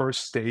like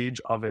first stage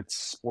of its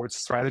sports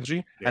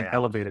strategy and Yeah.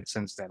 elevated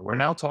since then. We're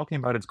now talking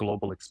about its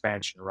global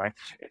expansion, right?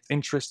 Its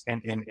interest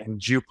in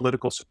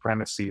geopolitical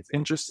supremacy, its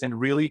interest in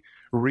really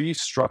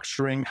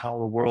restructuring how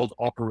the world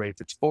operates.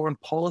 Its foreign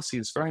policy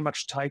is very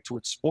much tied to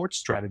its sports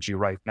strategy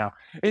right now.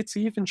 It's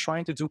even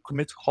trying to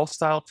commit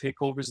hostile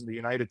takeovers in the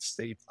United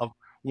States of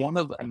one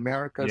of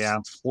America's Yeah.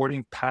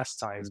 sporting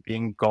pastimes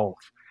being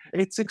golf.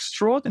 It's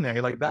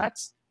extraordinary. Like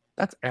that's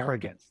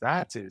arrogance.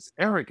 That is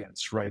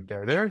arrogance right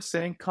there. They're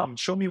saying, come,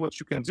 show me what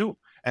you can do.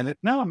 And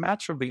it's now a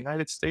matter of the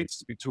United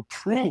States to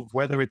prove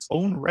whether its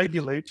own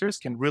regulators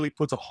can really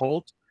put a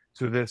halt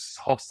to this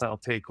hostile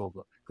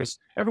takeover. because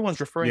everyone's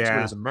referring to it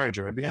Yeah, as a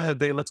merger. At the end of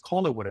the day, let's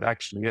call it what it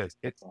actually is.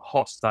 It's a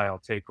hostile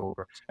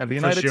takeover. And the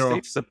for United sure.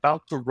 States is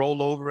about to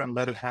roll over and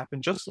let it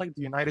happen, just like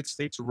the United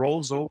States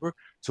rolls over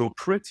to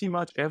pretty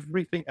much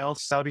everything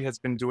else Saudi has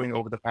been doing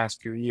over the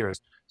past few years.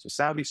 So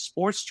Saudi's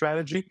sports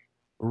strategy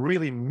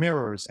really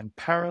mirrors and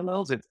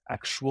parallels its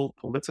actual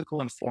political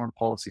and foreign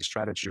policy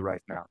strategy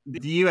right now.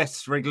 The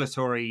US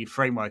regulatory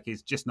framework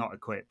is just not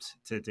equipped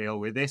to deal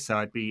with this. So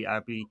I'd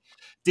be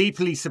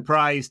deeply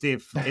surprised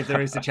if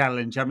there is a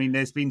challenge. I mean,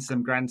 there's been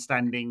some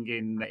grandstanding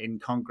in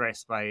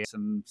Congress by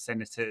some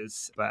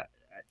senators, but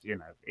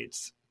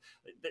it's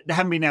they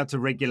haven't been able to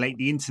regulate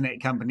the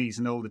internet companies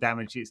and all the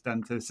damage it's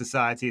done to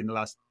society in the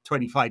last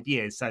 25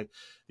 years. So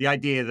the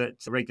idea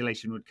that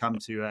regulation would come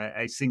to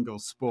a single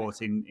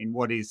sport in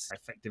what is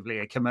effectively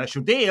a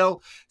commercial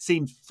deal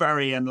seems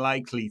very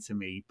unlikely to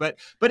me. But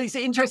it's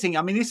interesting.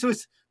 I mean, this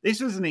was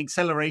an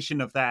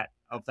acceleration of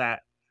that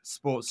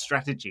sports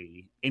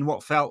strategy in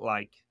what felt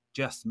like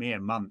just mere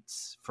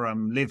months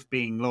from Live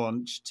being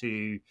launched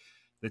to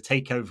the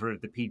takeover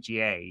of the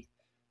PGA.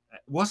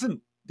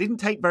 Didn't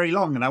take very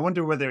long, and I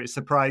wonder whether it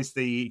surprised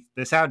the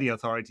Saudi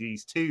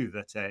authorities too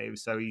that it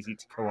was so easy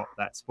to co-opt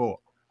that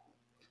sport.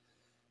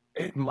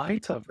 It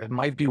might have. It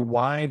might be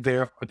why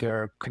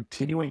they're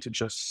continuing to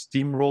just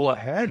steamroll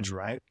ahead,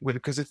 right?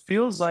 Because it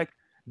feels like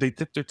they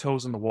dipped their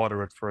toes in the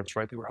water at first,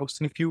 right? They were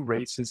hosting a few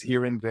races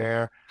here and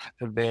there.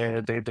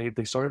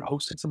 They started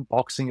hosting some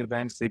boxing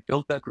events. They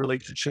built that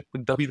relationship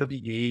with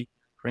WWE.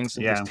 For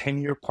instance, this Yeah,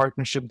 10-year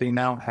partnership they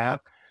now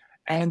have.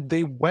 And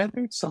they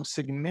weathered some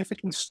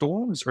significant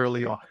storms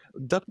early on.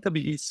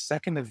 WWE's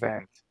second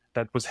event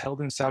that was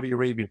held in Saudi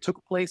Arabia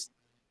took place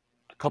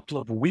a couple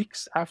of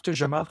weeks after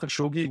Jamal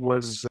Khashoggi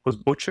was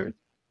butchered.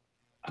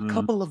 A mm,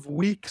 couple of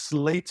weeks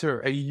later,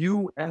 a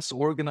U.S.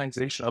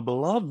 organization, a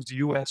beloved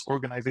U.S.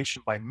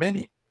 organization by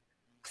many,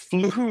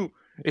 flew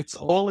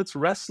its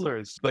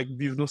wrestlers, like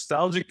these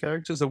nostalgic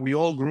characters that we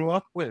all grew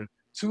up with,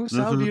 to mm-hmm.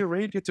 Saudi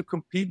Arabia to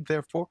compete,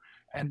 therefore,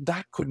 and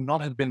that could not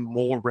have been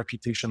more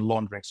reputation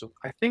laundering. So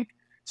I think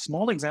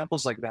small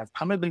examples like that,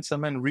 Mohammed bin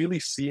Salman really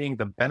seeing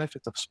the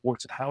benefit of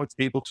sports and how it's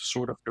able to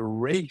sort of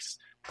erase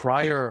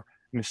prior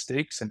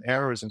mistakes and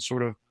errors and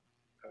sort of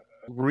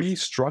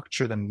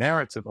restructure the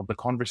narrative of the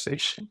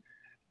conversation,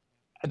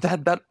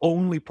 that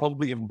only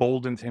probably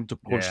emboldened him to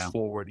push Yeah,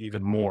 forward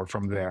even more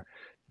from there.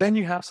 Then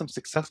you have some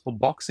successful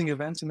boxing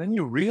events, and then he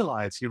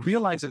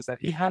realizes that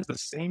he has the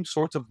same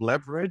sort of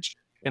leverage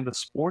in the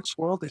sports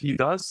world that he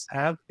does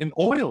have in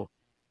oil.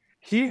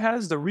 He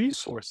has the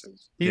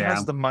resources. He yeah,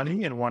 has the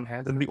money in one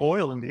hand and the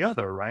oil in the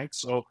other, right?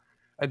 So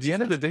at the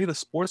end of the day, the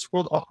sports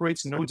world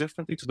operates no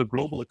differently to the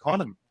global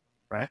economy,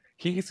 right?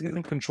 He's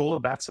in control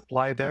of that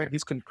supply there.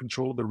 He's in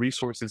control of the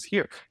resources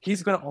here.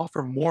 He's going to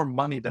offer more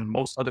money than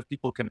most other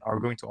people are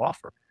going to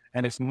offer.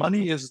 And if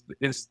money is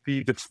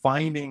the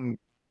defining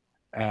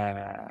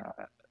uh,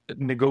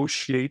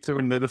 negotiator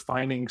and the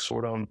defining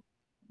sort of,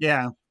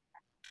 yeah,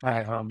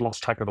 I've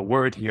lost track of the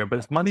word here, but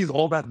if money is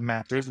all that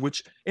matters,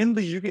 which in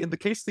the UK, in the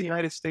case of the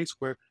United States,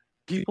 where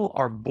people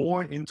are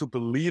born into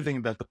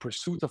believing that the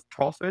pursuit of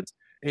profit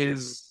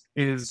is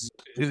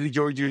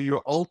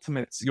your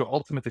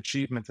ultimate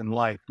achievement in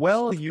life.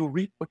 Well, you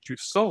reap what you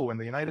sow, and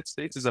the United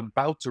States is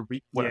about to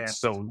reap what it yes.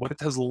 sowed, what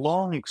it has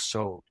long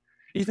sowed.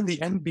 Even the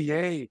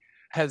NBA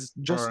has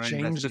just Foreign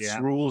changed its yeah,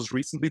 rules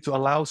recently to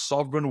allow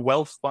sovereign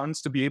wealth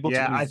funds to be able to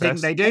yeah. I think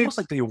invest, they do. almost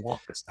like they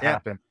want this to Yeah.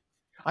 happen.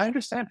 I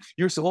understand.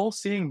 You're all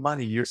seeing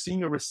money. You're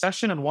seeing a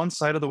recession on one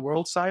side of the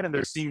world side, and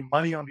they're seeing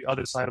money on the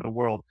other side of the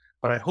world.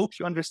 But I hope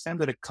you understand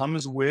that it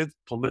comes with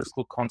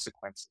political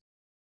consequences.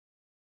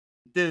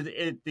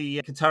 The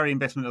Qatari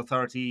Investment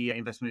Authority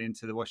investment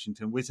into the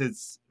Washington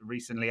Wizards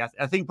recently,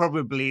 I think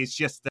probably is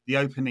just the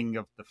opening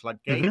of the Hmm.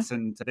 floodgates.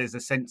 And there's a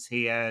sense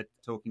here,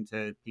 talking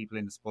to people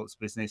in the sports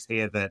business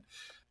here, that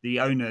the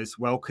owners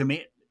welcome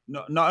it,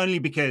 not only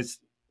because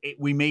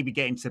we may be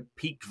getting to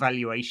peak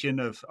valuation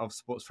of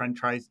sports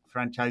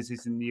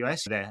franchises in the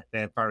US.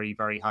 They're very,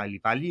 very highly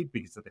valued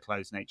because of the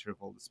closed nature of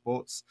all the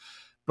sports.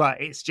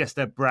 But it's just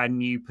a brand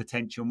new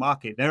potential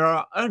market. There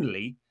are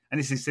only, and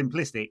this is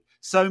simplistic,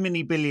 so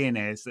many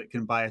billionaires that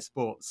can buy a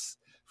sports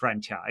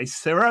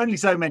franchise. There are only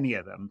so many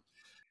of them.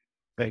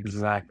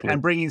 Exactly. And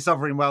bringing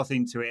sovereign wealth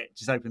into it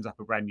just opens up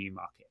a brand new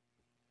market.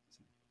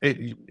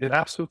 It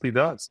absolutely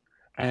does.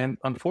 And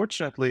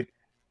unfortunately,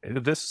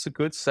 this is a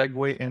good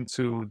segue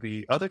into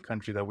the other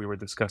country that we were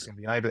discussing,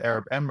 the United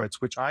Arab Emirates,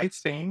 which I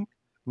think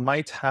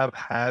might have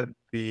had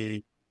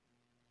the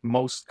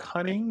most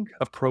cunning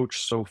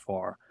approach so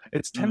far.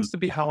 It Mm. tends to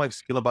be how I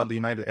feel about the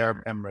United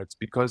Arab Emirates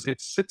because it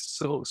sits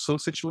so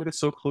situated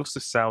so close to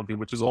Saudi,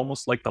 which is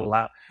almost like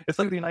it's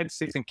like the United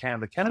States and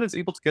Canada. Canada is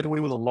able to get away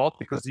with a lot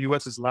because the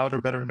US is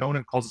louder, better known,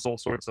 and causes all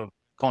sorts of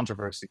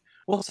controversy.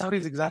 Well, Saudi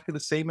is exactly the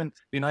same, and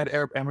the United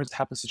Arab Emirates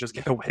happens to just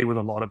get away with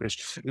a lot of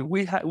issues.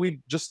 We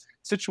just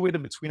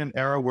situated between an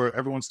era where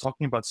everyone's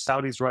talking about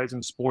Saudi's rise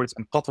in sports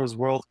and Qatar's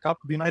World Cup.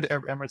 The United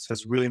Arab Emirates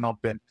has really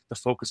not been the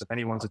focus of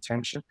anyone's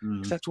attention, Mm.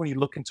 except when you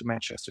look into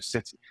Manchester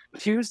City.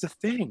 But here's the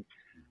thing: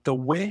 the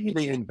way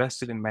they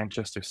invested in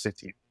Manchester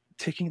City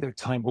taking their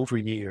time over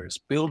years,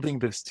 building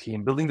this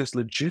team, building this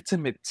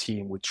legitimate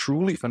team with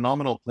truly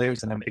phenomenal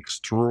players and an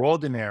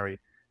extraordinary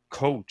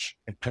coach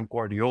in Pep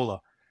Guardiola,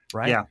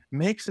 right? Yeah.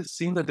 Makes it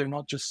seem that they're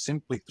not just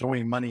simply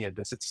throwing money at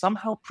this. It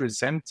somehow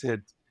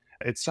presented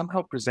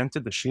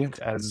the Sheikh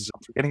as,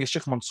 I'm forgetting,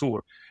 Sheikh Mansour.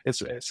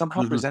 It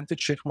somehow Hmm. presented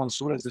Sheikh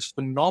Mansour as this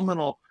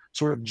phenomenal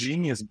sort of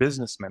genius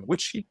businessman,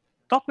 which he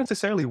not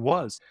necessarily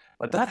was,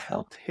 but that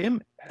helped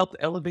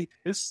elevate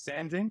his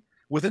standing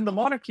within the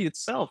monarchy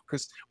itself.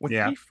 Because when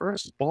Yeah. he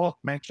first bought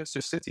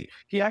Manchester City,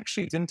 he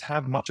actually didn't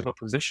have much of a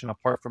position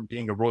apart from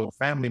being a royal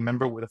family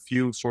member with a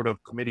few sort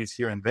of committees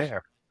here and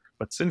there.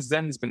 But since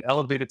then, he's been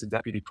elevated to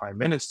deputy prime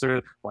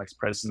minister, vice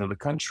president of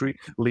the country,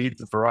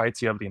 leads a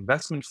variety of the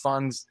investment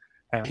funds.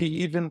 And he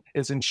even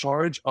is in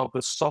charge of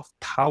the Soft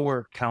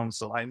Power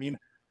Council. I mean,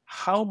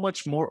 how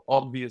much more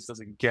obvious does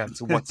it get?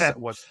 What's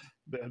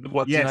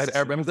United Yes.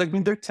 Arab Emirates? I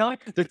mean,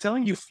 they're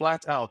telling you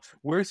flat out.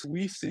 Whereas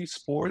we see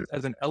sport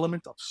as an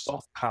element of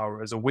soft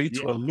power, as a way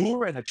Yeah. to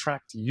allure and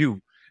attract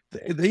you.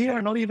 They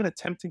are not even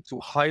attempting to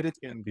hide it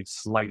in the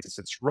slightest.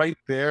 It's right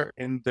there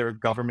in their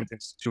government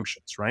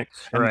institutions, right?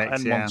 And Correct.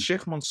 and Yeah.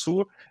 Sheikh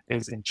Mansour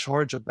is in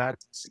charge of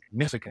that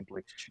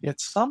significantly. Yet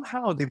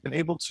somehow they've been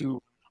able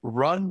to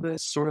run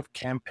this sort of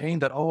campaign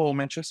that, oh,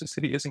 Manchester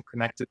City isn't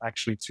connected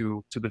actually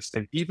to the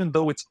state, even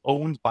though it's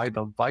owned by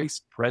the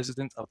vice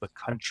president of the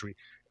country.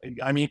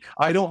 I mean,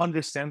 I don't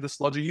understand this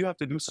logic. You have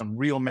to do some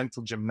real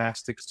mental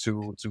gymnastics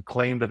to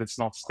claim that it's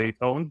not state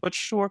owned, but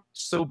sure,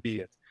 so be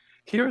it.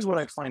 Here's what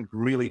I find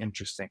really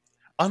interesting.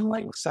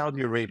 Unlike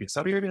Saudi Arabia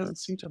doesn't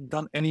seem to have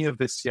done any of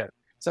this yet.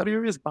 Saudi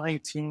Arabia is buying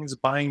teams,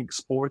 buying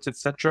sports,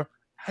 etc.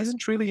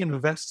 Hasn't really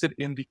invested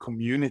in the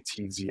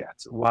communities yet,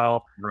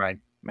 while Right.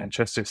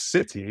 Manchester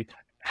City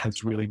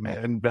has really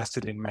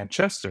invested in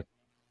Manchester.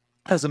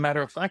 As a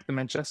matter of fact, the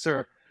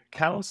Manchester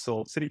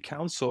City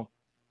Council,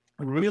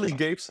 really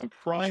gave some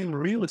prime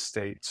real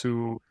estate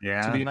to the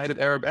Yeah. United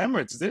Arab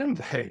Emirates,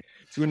 didn't they?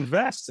 To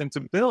invest and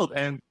to build.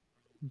 And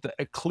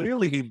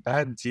clearly a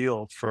bad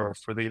deal for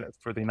the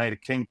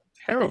United Kingdom,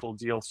 terrible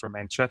deal for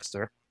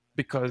Manchester,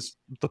 because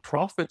the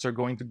profits are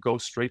going to go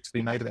straight to the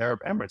United Arab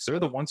Emirates. They're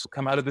the ones who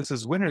come out of this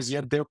as winners,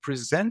 yet they're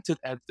presented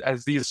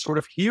as these sort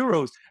of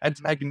heroes, as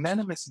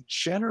magnanimous,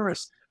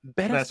 generous That's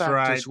benefactors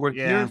right. who are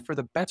here Yeah. for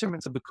the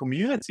betterment of the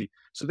community.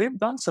 So they've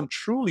done some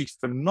truly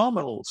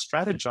phenomenal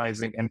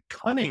strategizing and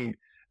cunning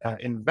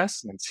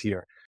investments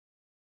here.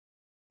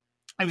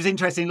 It was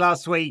interesting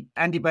last week.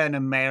 Andy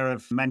Burnham, Mayor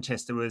of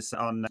Manchester, was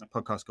on a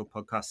podcast called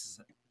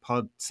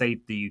Pod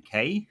Save the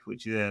UK,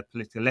 which is a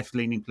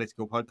left-leaning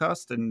political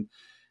podcast,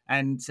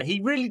 and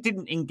he really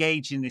didn't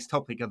engage in this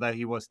topic, although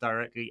he was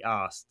directly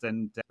asked,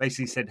 and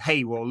basically said,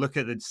 "Hey, well, look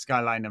at the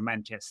skyline of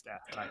Manchester.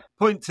 Like,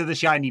 point to the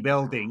shiny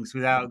buildings,"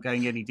 without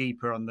going any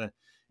deeper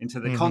into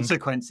the Mhm.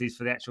 consequences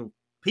for the actual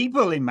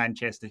people in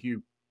Manchester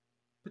who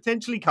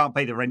potentially can't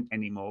pay the rent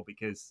anymore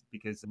because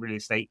real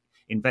estate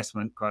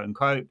investment, quote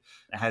unquote,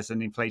 has an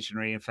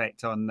inflationary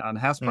effect on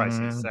house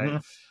prices. So,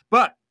 Mhm.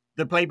 but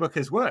the playbook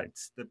has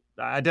worked.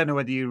 I don't know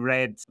whether you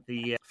read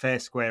the Fair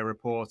Square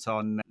report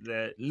on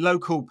the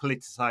local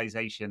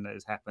politicization that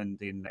has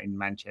happened in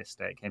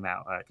Manchester. It came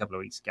out a couple of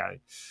weeks ago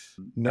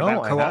No,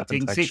 about I haven't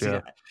co-opting actually.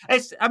 cities.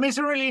 It's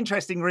a really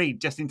interesting read,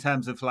 just in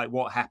terms of like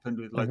what happened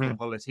with local Mhm.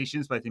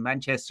 politicians, both in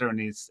Manchester and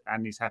is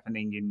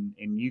happening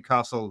in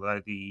Newcastle,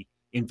 though the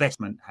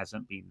investment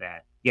hasn't been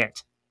there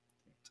yet.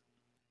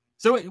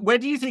 So where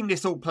do you think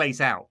this all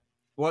plays out?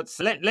 Let's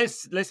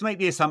make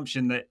the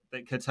assumption that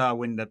Qatar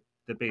win the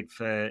bid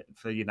for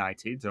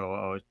United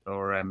or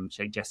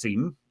Sheikh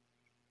Jassim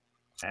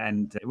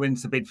and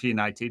wins the bid for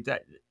United.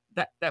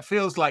 That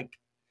feels like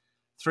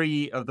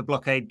three of the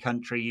blockade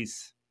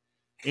countries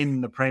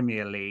in the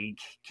Premier League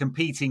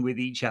competing with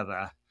each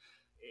other.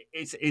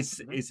 Is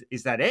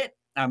that it?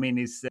 I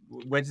mean,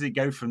 where does it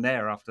go from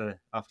there after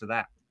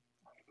that?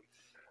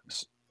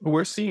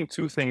 We're seeing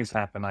two things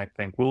happen, I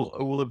think.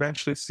 We'll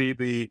eventually see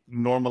the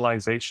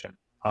normalization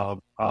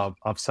of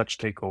such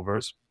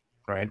takeovers,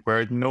 right? Where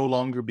it no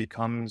longer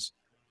becomes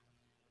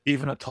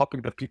even a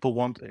topic that people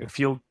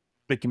feel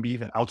they can be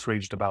even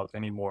outraged about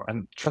anymore.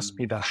 And trust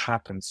me, that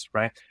happens,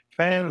 right?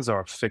 Fans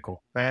are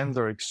fickle. Fans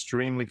are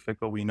extremely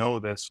fickle. We know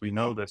this. We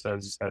know this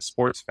as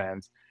sports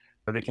fans,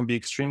 but they can be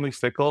extremely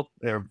fickle.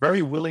 They're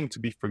very willing to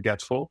be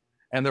forgetful,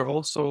 and they're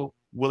also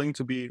willing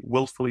to be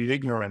willfully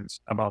ignorant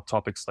about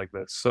topics like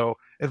this. So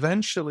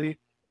eventually,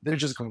 they're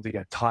just going to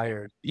get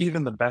tired.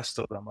 Even the best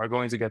of them are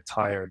going to get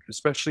tired,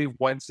 especially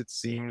once it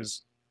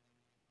seems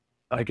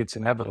like it's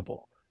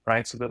inevitable,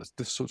 right? So this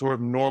sort of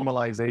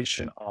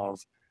normalization of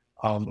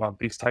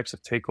these types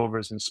of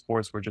takeovers in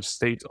sports where just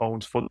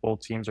state-owned football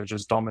teams are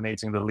just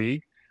dominating the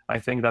league. I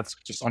think that's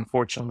just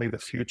unfortunately the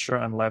future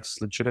unless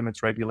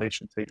legitimate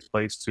regulation takes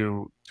place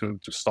to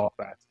stop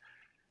that.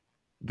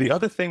 The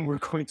other thing we're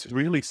going to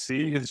really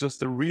see is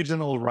just the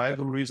regional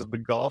rivalries of the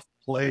Gulf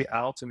play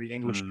out in the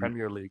English Mm.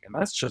 Premier League. And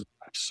that's just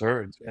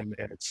absurd in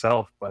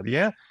itself. But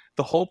yeah,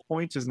 the whole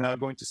point is now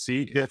going to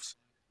see if,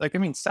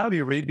 Saudi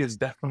Arabia is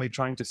definitely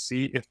trying to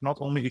see if not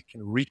only it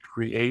can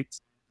recreate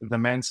the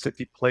Man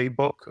City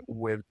playbook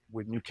with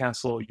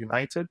Newcastle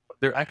United.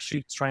 They're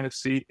actually trying to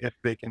see if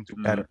they can do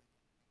better,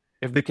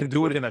 if they can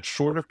do it in a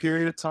shorter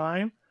period of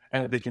time,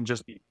 and if they can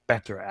just be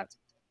better at it.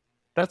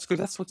 That's good.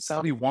 That's what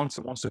Saudi wants.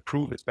 It wants to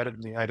prove it's better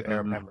than the United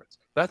Arab Emirates.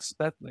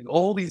 Like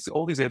all these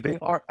they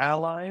are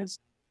allies.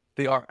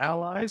 They are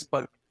allies,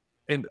 but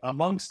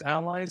amongst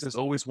allies, there's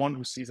always one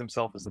who sees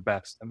himself as the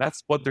best, and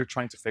that's what they're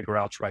trying to figure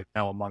out right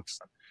now amongst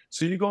them.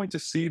 So you're going to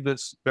see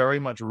this very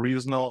much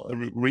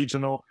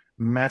regional,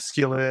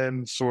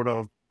 masculine sort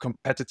of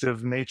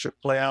competitive nature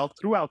play out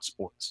throughout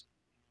sports.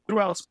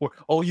 Throughout sport,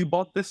 oh, you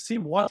bought this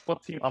team? What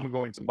team I'm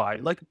going to buy?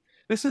 Like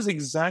this is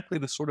exactly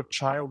the sort of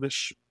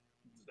childish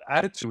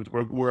attitude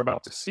we're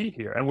about to see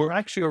here, and we're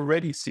actually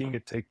already seeing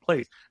it take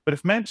place. But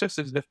if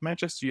Manchester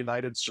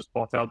United's just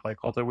bought out by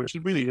Qatar, which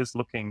it really is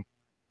looking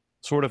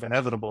sort of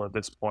inevitable at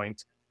this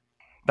point,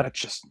 that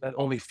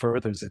only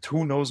furthers it.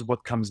 Who knows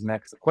what comes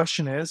next? The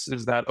question is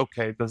that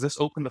okay, does this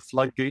open the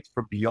floodgate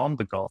for beyond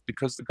the Gulf?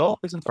 Because the Gulf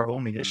isn't our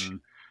only issue.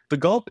 The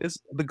Gulf,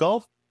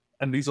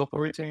 and these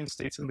authoritarian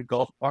states in the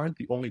Gulf aren't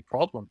the only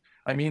problem.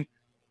 I mean,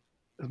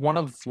 one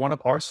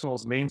of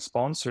Arsenal's main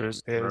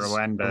sponsors is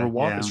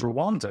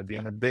Rwanda. At the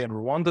end of the day, and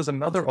Rwanda is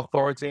another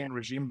authoritarian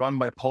regime run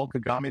by Paul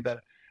Kagame that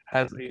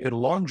has a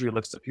laundry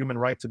list of human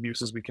rights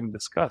abuses we can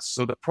discuss.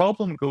 So the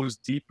problem goes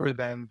deeper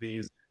than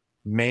these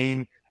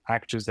main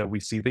actors that we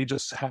see. They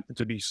just happen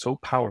to be so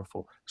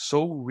powerful,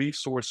 so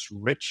resource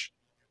rich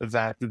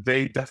that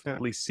they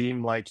definitely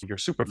seem like your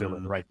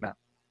supervillain right now.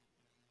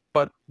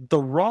 But the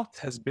rot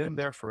has been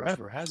there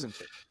forever, hasn't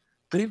it?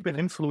 They've been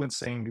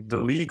influencing the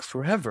league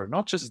forever,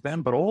 not just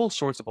them, but all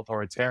sorts of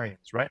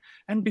authoritarians, right?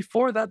 And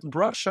before that,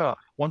 Russia,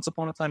 once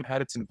upon a time, had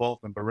its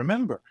involvement. But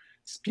remember,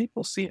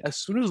 people see, as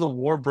soon as the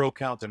war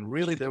broke out and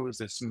really there was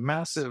this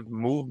massive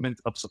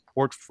movement of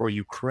support for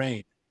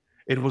Ukraine,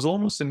 it was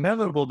almost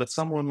inevitable that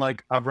someone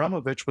like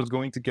Abramovich was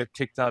going to get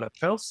kicked out of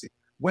Chelsea.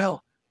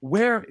 Well,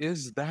 where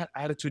is that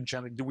attitude,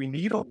 Jenny? Do we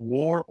need a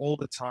war all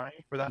the time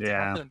for that to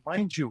happen? And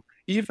mind you,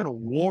 even a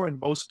war in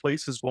most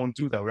places won't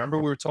do that. Remember,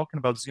 we were talking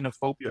about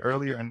xenophobia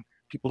earlier and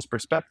people's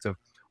perspective.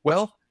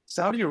 Well,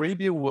 Saudi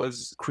Arabia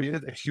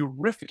created a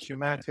horrific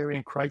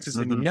humanitarian crisis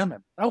in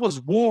Yemen. That was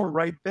war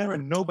right there,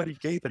 and nobody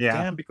gave a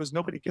damn because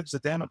nobody gives a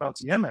damn about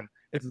Yemen.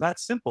 It's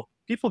that simple.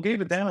 People gave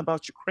a damn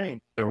about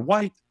Ukraine. They're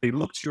white. They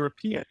looked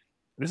European.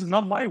 This is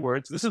not my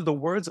words. This is the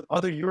words of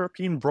other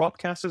European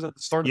broadcasters at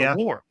the start of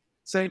the war,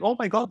 saying, oh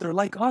my God, they're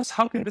like us.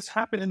 How can this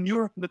happen in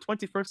Europe in the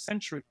 21st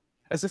century?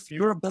 As if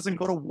Europe doesn't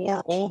go to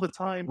war all the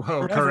time.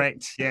 Well,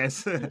 correct,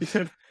 yes.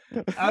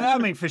 I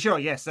mean, for sure,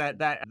 yes,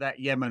 that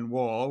Yemen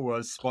war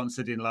was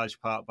sponsored in large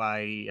part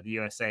by the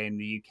USA and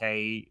the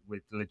UK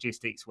with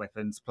logistics,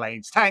 weapons,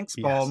 planes, tanks,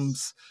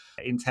 bombs,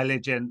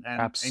 intelligence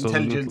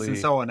and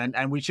so on.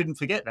 And we shouldn't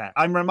forget that.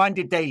 I'm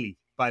reminded daily,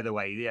 by the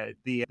way.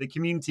 The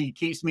community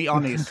keeps me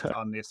honest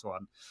on this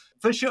one.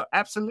 For sure,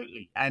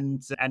 absolutely.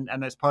 And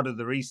that's part of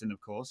the reason, of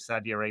course,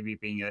 Saudi Arabia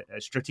being a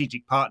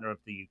strategic partner of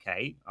the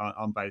UK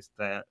on both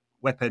the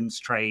weapons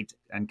trade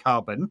and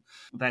carbon,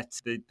 that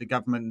the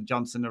government,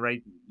 Johnson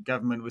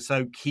government, was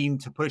so keen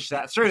to push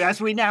that through, as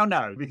we now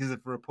know because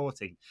of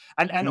reporting.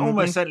 And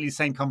almost certainly the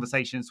same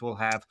conversations we'll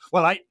have.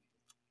 Well,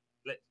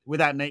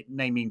 without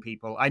naming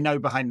people, I know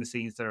behind the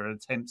scenes there are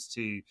attempts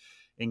to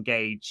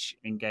engage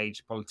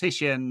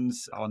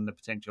politicians on the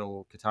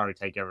potential Qatari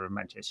takeover of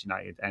Manchester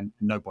United, and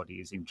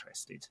nobody is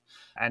interested.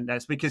 And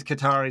that's because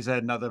Qatar is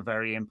another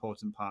very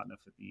important partner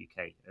for the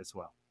UK as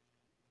well.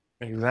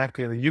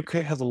 Exactly. The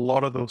UK has a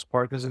lot of those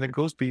partners, and it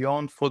goes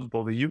beyond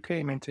football. The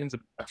UK maintains a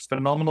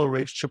phenomenal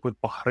relationship with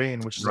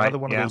Bahrain, which is another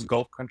one of those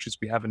Gulf countries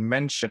we haven't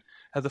mentioned.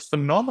 Has a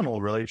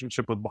phenomenal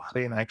relationship with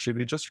Bahrain, actually.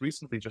 They just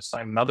recently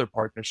signed another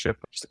partnership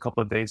just a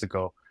couple of days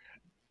ago.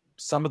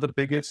 Some of the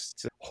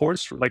biggest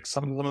horse races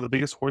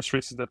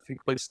that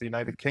take place in the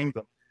United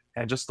Kingdom,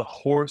 and just the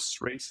horse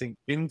racing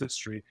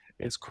industry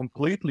is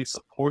completely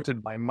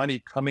supported by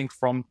money coming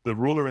from the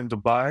ruler in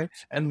Dubai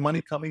and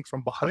money coming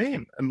from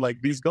Bahrain and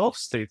like these Gulf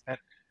states.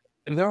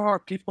 And there are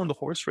people in the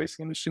horse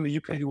racing industry in the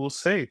UK who will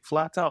say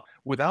flat out,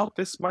 without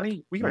this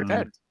money, we are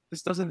dead.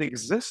 This doesn't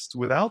exist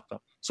without them.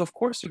 So of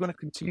course, you're going to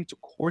continue to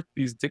court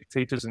these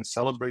dictators and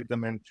celebrate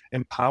them and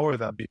empower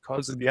them,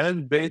 because at the end of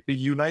the day, the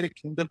United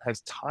Kingdom has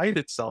tied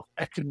itself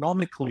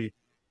economically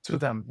to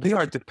them. They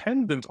are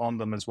dependent on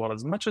them as well,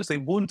 as much as they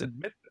wouldn't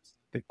admit this.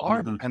 They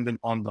are dependent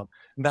on them.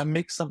 And that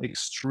makes them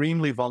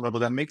extremely vulnerable.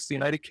 That makes the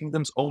United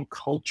Kingdom's own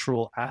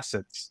cultural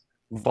assets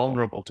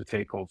vulnerable to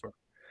take over.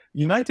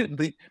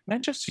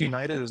 Manchester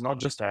United is not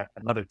just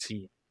another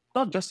team.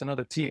 Not just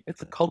another team.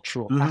 It's a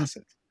cultural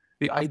asset.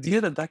 The idea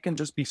that can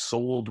just be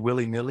sold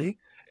willy-nilly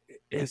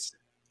is,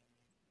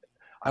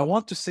 I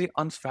want to say,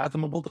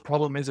 unfathomable. The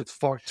problem is it's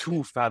far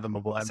too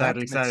fathomable. And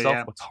sadly that in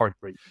itself was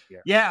heartbreaking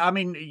here. Yeah, I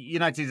mean,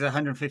 United is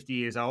 150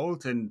 years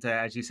old. And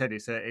as you said,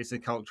 it's a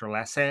cultural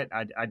asset.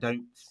 I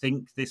don't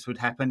think this would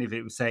happen if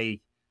it was,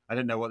 say, I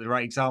don't know what the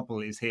right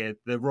example is here,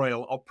 the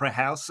Royal Opera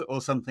House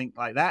or something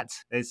like that.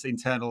 There's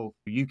internal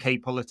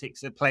UK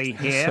politics at play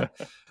here,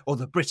 or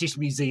the British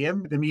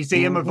Museum, the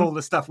museum of all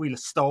the stuff we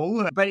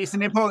stole. But it's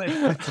an important,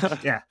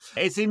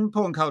 it's an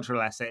important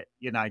cultural asset,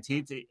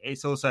 United.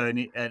 It's also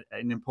an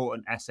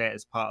important asset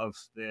as part of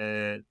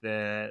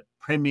the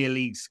Premier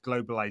League's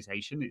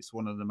globalization. It's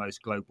one of the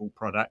most global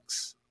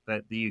products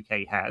that the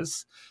UK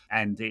has.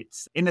 And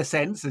it's, in a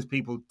sense, as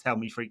people tell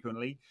me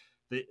frequently,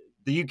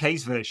 the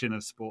UK's version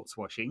of sports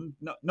washing,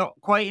 not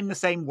quite in the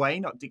same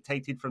way, not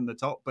dictated from the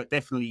top, but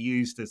definitely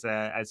used as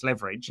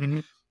leverage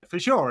for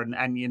sure.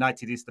 And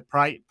United is the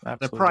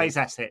prize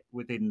asset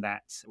within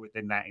that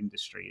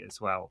industry as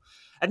well.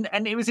 And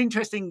it was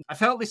interesting. I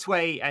felt this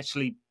way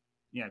actually,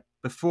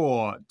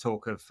 before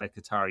talk of a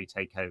Qatari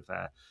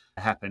takeover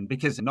happened,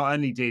 because not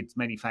only did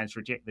many fans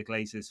reject the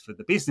Glazers for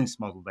the business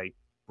model they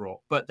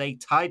brought, but they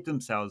tied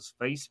themselves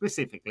very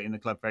specifically in the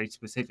club, very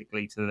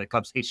specifically to the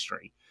club's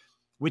history,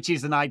 which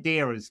is an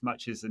idea as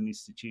much as an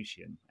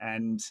institution.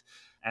 And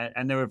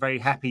they were very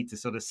happy to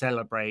sort of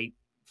celebrate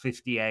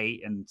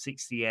 58 and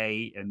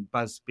 68 and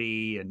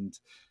Busby and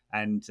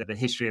the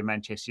history of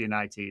Manchester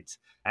United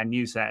and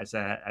use that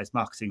as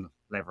marketing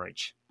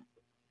leverage.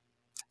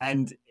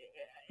 And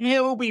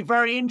it will be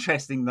very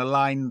interesting, the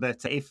line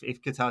that if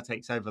Qatar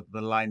takes over,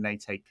 the line they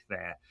take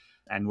there,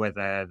 and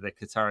whether the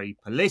Qatari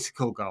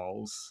political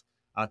goals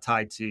are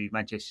tied to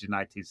Manchester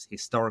United's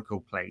historical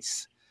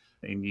place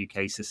in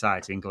UK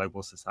society and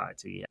global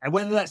society. And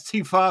whether that's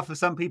too far for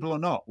some people or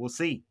not, we'll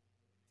see.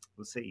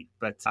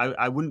 But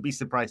I wouldn't be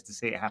surprised to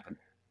see it happen.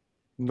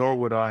 Nor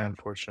would I,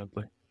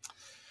 unfortunately.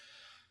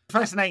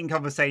 Fascinating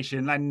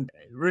conversation and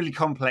really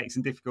complex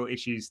and difficult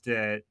issues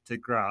to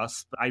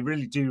grasp. I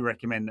really do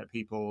recommend that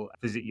people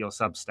visit your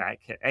Substack.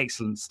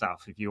 Excellent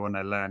stuff if you want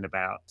to learn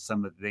about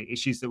some of the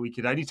issues that we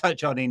could only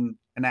touch on in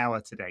an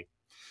hour today.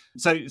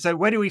 So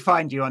where do we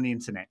find you on the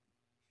internet?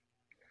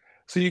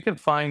 So you can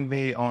find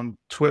me on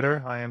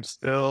Twitter. I am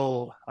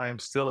still on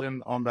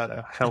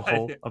that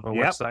hellhole of a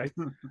website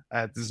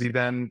at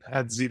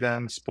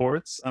Zidane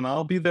Sports, and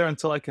I'll be there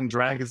until I can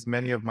drag as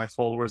many of my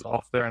followers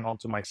off there and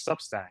onto my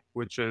Substack,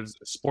 which is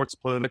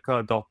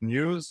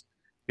sportspolitica.news.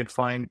 You can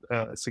find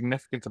a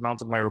significant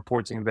amount of my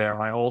reporting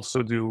there. I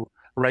also do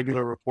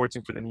regular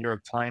reporting for the New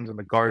York Times and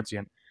the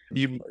Guardian.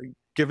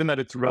 Given that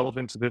it's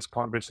relevant to this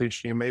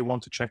conversation, you may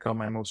want to check out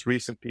my most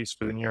recent piece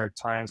for the New York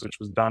Times, which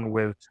was done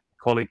with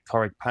colleague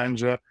Tariq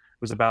Panja. It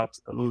was about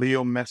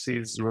Leo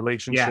Messi's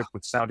relationship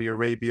with Saudi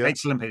Arabia.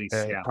 Excellent piece.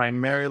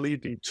 Primarily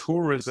the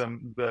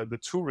tourism, the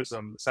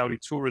Saudi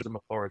Tourism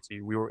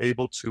Authority. We were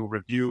able to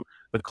review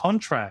the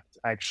contract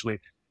actually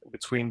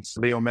between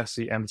Leo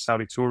Messi and the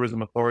Saudi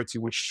Tourism Authority,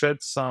 which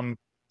shed some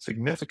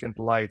significant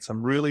light, a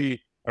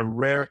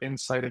rare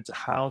insight into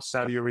how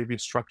Saudi Arabia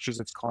structures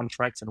its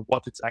contracts and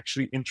what it's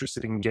actually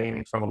interested in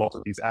gaining from a lot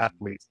of these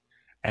athletes,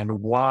 and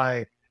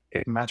why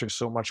it matters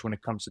so much when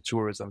it comes to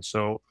tourism.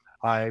 So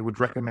I would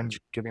recommend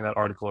giving that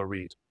article a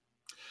read.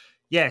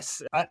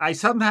 Yes, I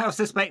somehow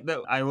suspect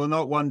that I will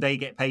not one day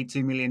get paid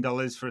 $2 million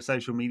for a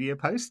social media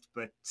post,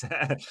 but,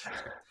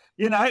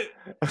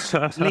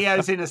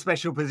 Leo's in a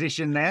special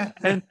position there.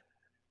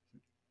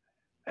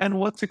 And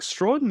what's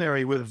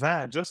extraordinary with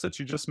that, just that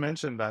you just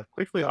mentioned that,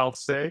 quickly I'll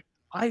say,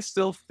 I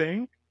still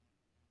think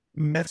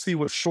Messi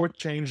was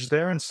shortchanged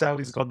there and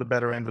Saudi's got the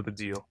better end of the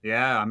deal.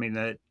 Yeah, I mean...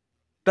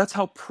 That's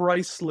how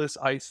priceless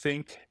I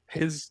think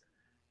his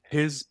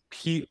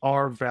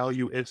PR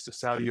value is to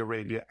Saudi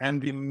Arabia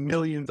and the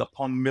millions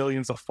upon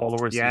millions of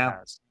followers he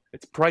has.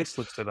 It's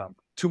priceless to them.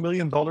 $2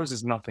 million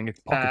is nothing. It's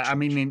pocket change. I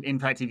mean, in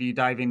fact, if you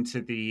dive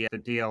into the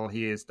deal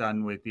he has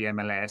done with the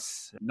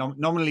MLS,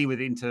 nominally with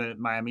Inter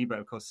Miami, but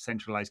of course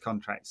centralized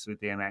contracts with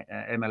the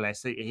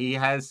MLS, he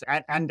has,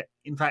 and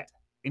in fact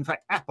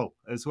Apple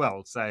as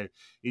well. So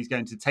he's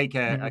going to take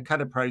a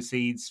cut of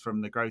proceeds from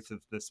the growth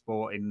of the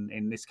sport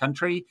in this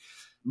country,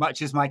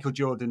 much as Michael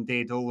Jordan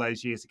did all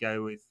those years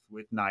ago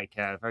with Nike.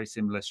 A very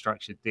similar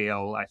structured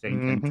deal, I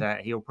think, and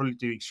he'll probably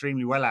do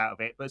extremely well out of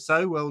it. But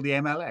so will the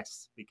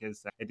MLS,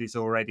 because it is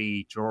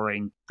already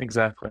drawing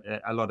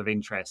a lot of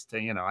interest.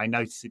 I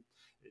noticed it,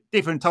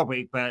 different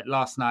topic, but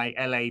last night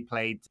LAFC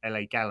played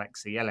LA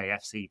Galaxy,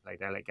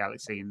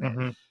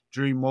 and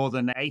drew more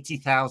than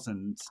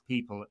 80,000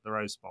 people at the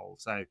Rose Bowl.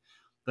 So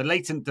the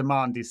latent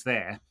demand is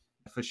there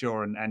for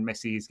sure, and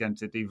Messi is going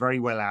to do very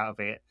well out of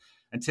it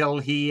until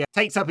he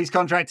takes up his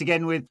contract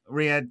again with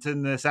Riyadh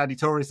and the Saudi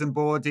Tourism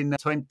Board in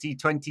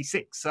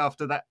 2026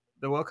 after that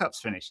the World Cup's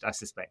finished, I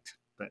suspect.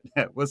 But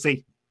we'll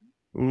see.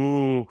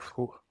 Ooh,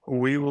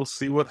 we will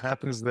see what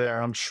happens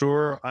there. I'm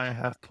sure I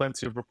have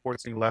plenty of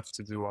reporting left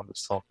to do on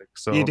this topic.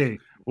 So you do.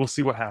 We'll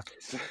see what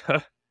happens.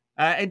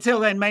 Until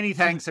then, many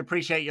thanks.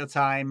 Appreciate your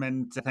time,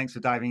 and thanks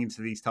for diving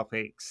into these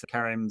topics.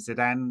 Karim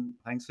Zidane,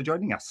 thanks for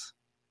joining us.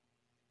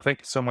 Thank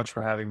you so much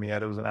for having me,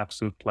 Ed. It was an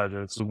absolute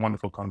pleasure. It's a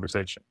wonderful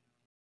conversation.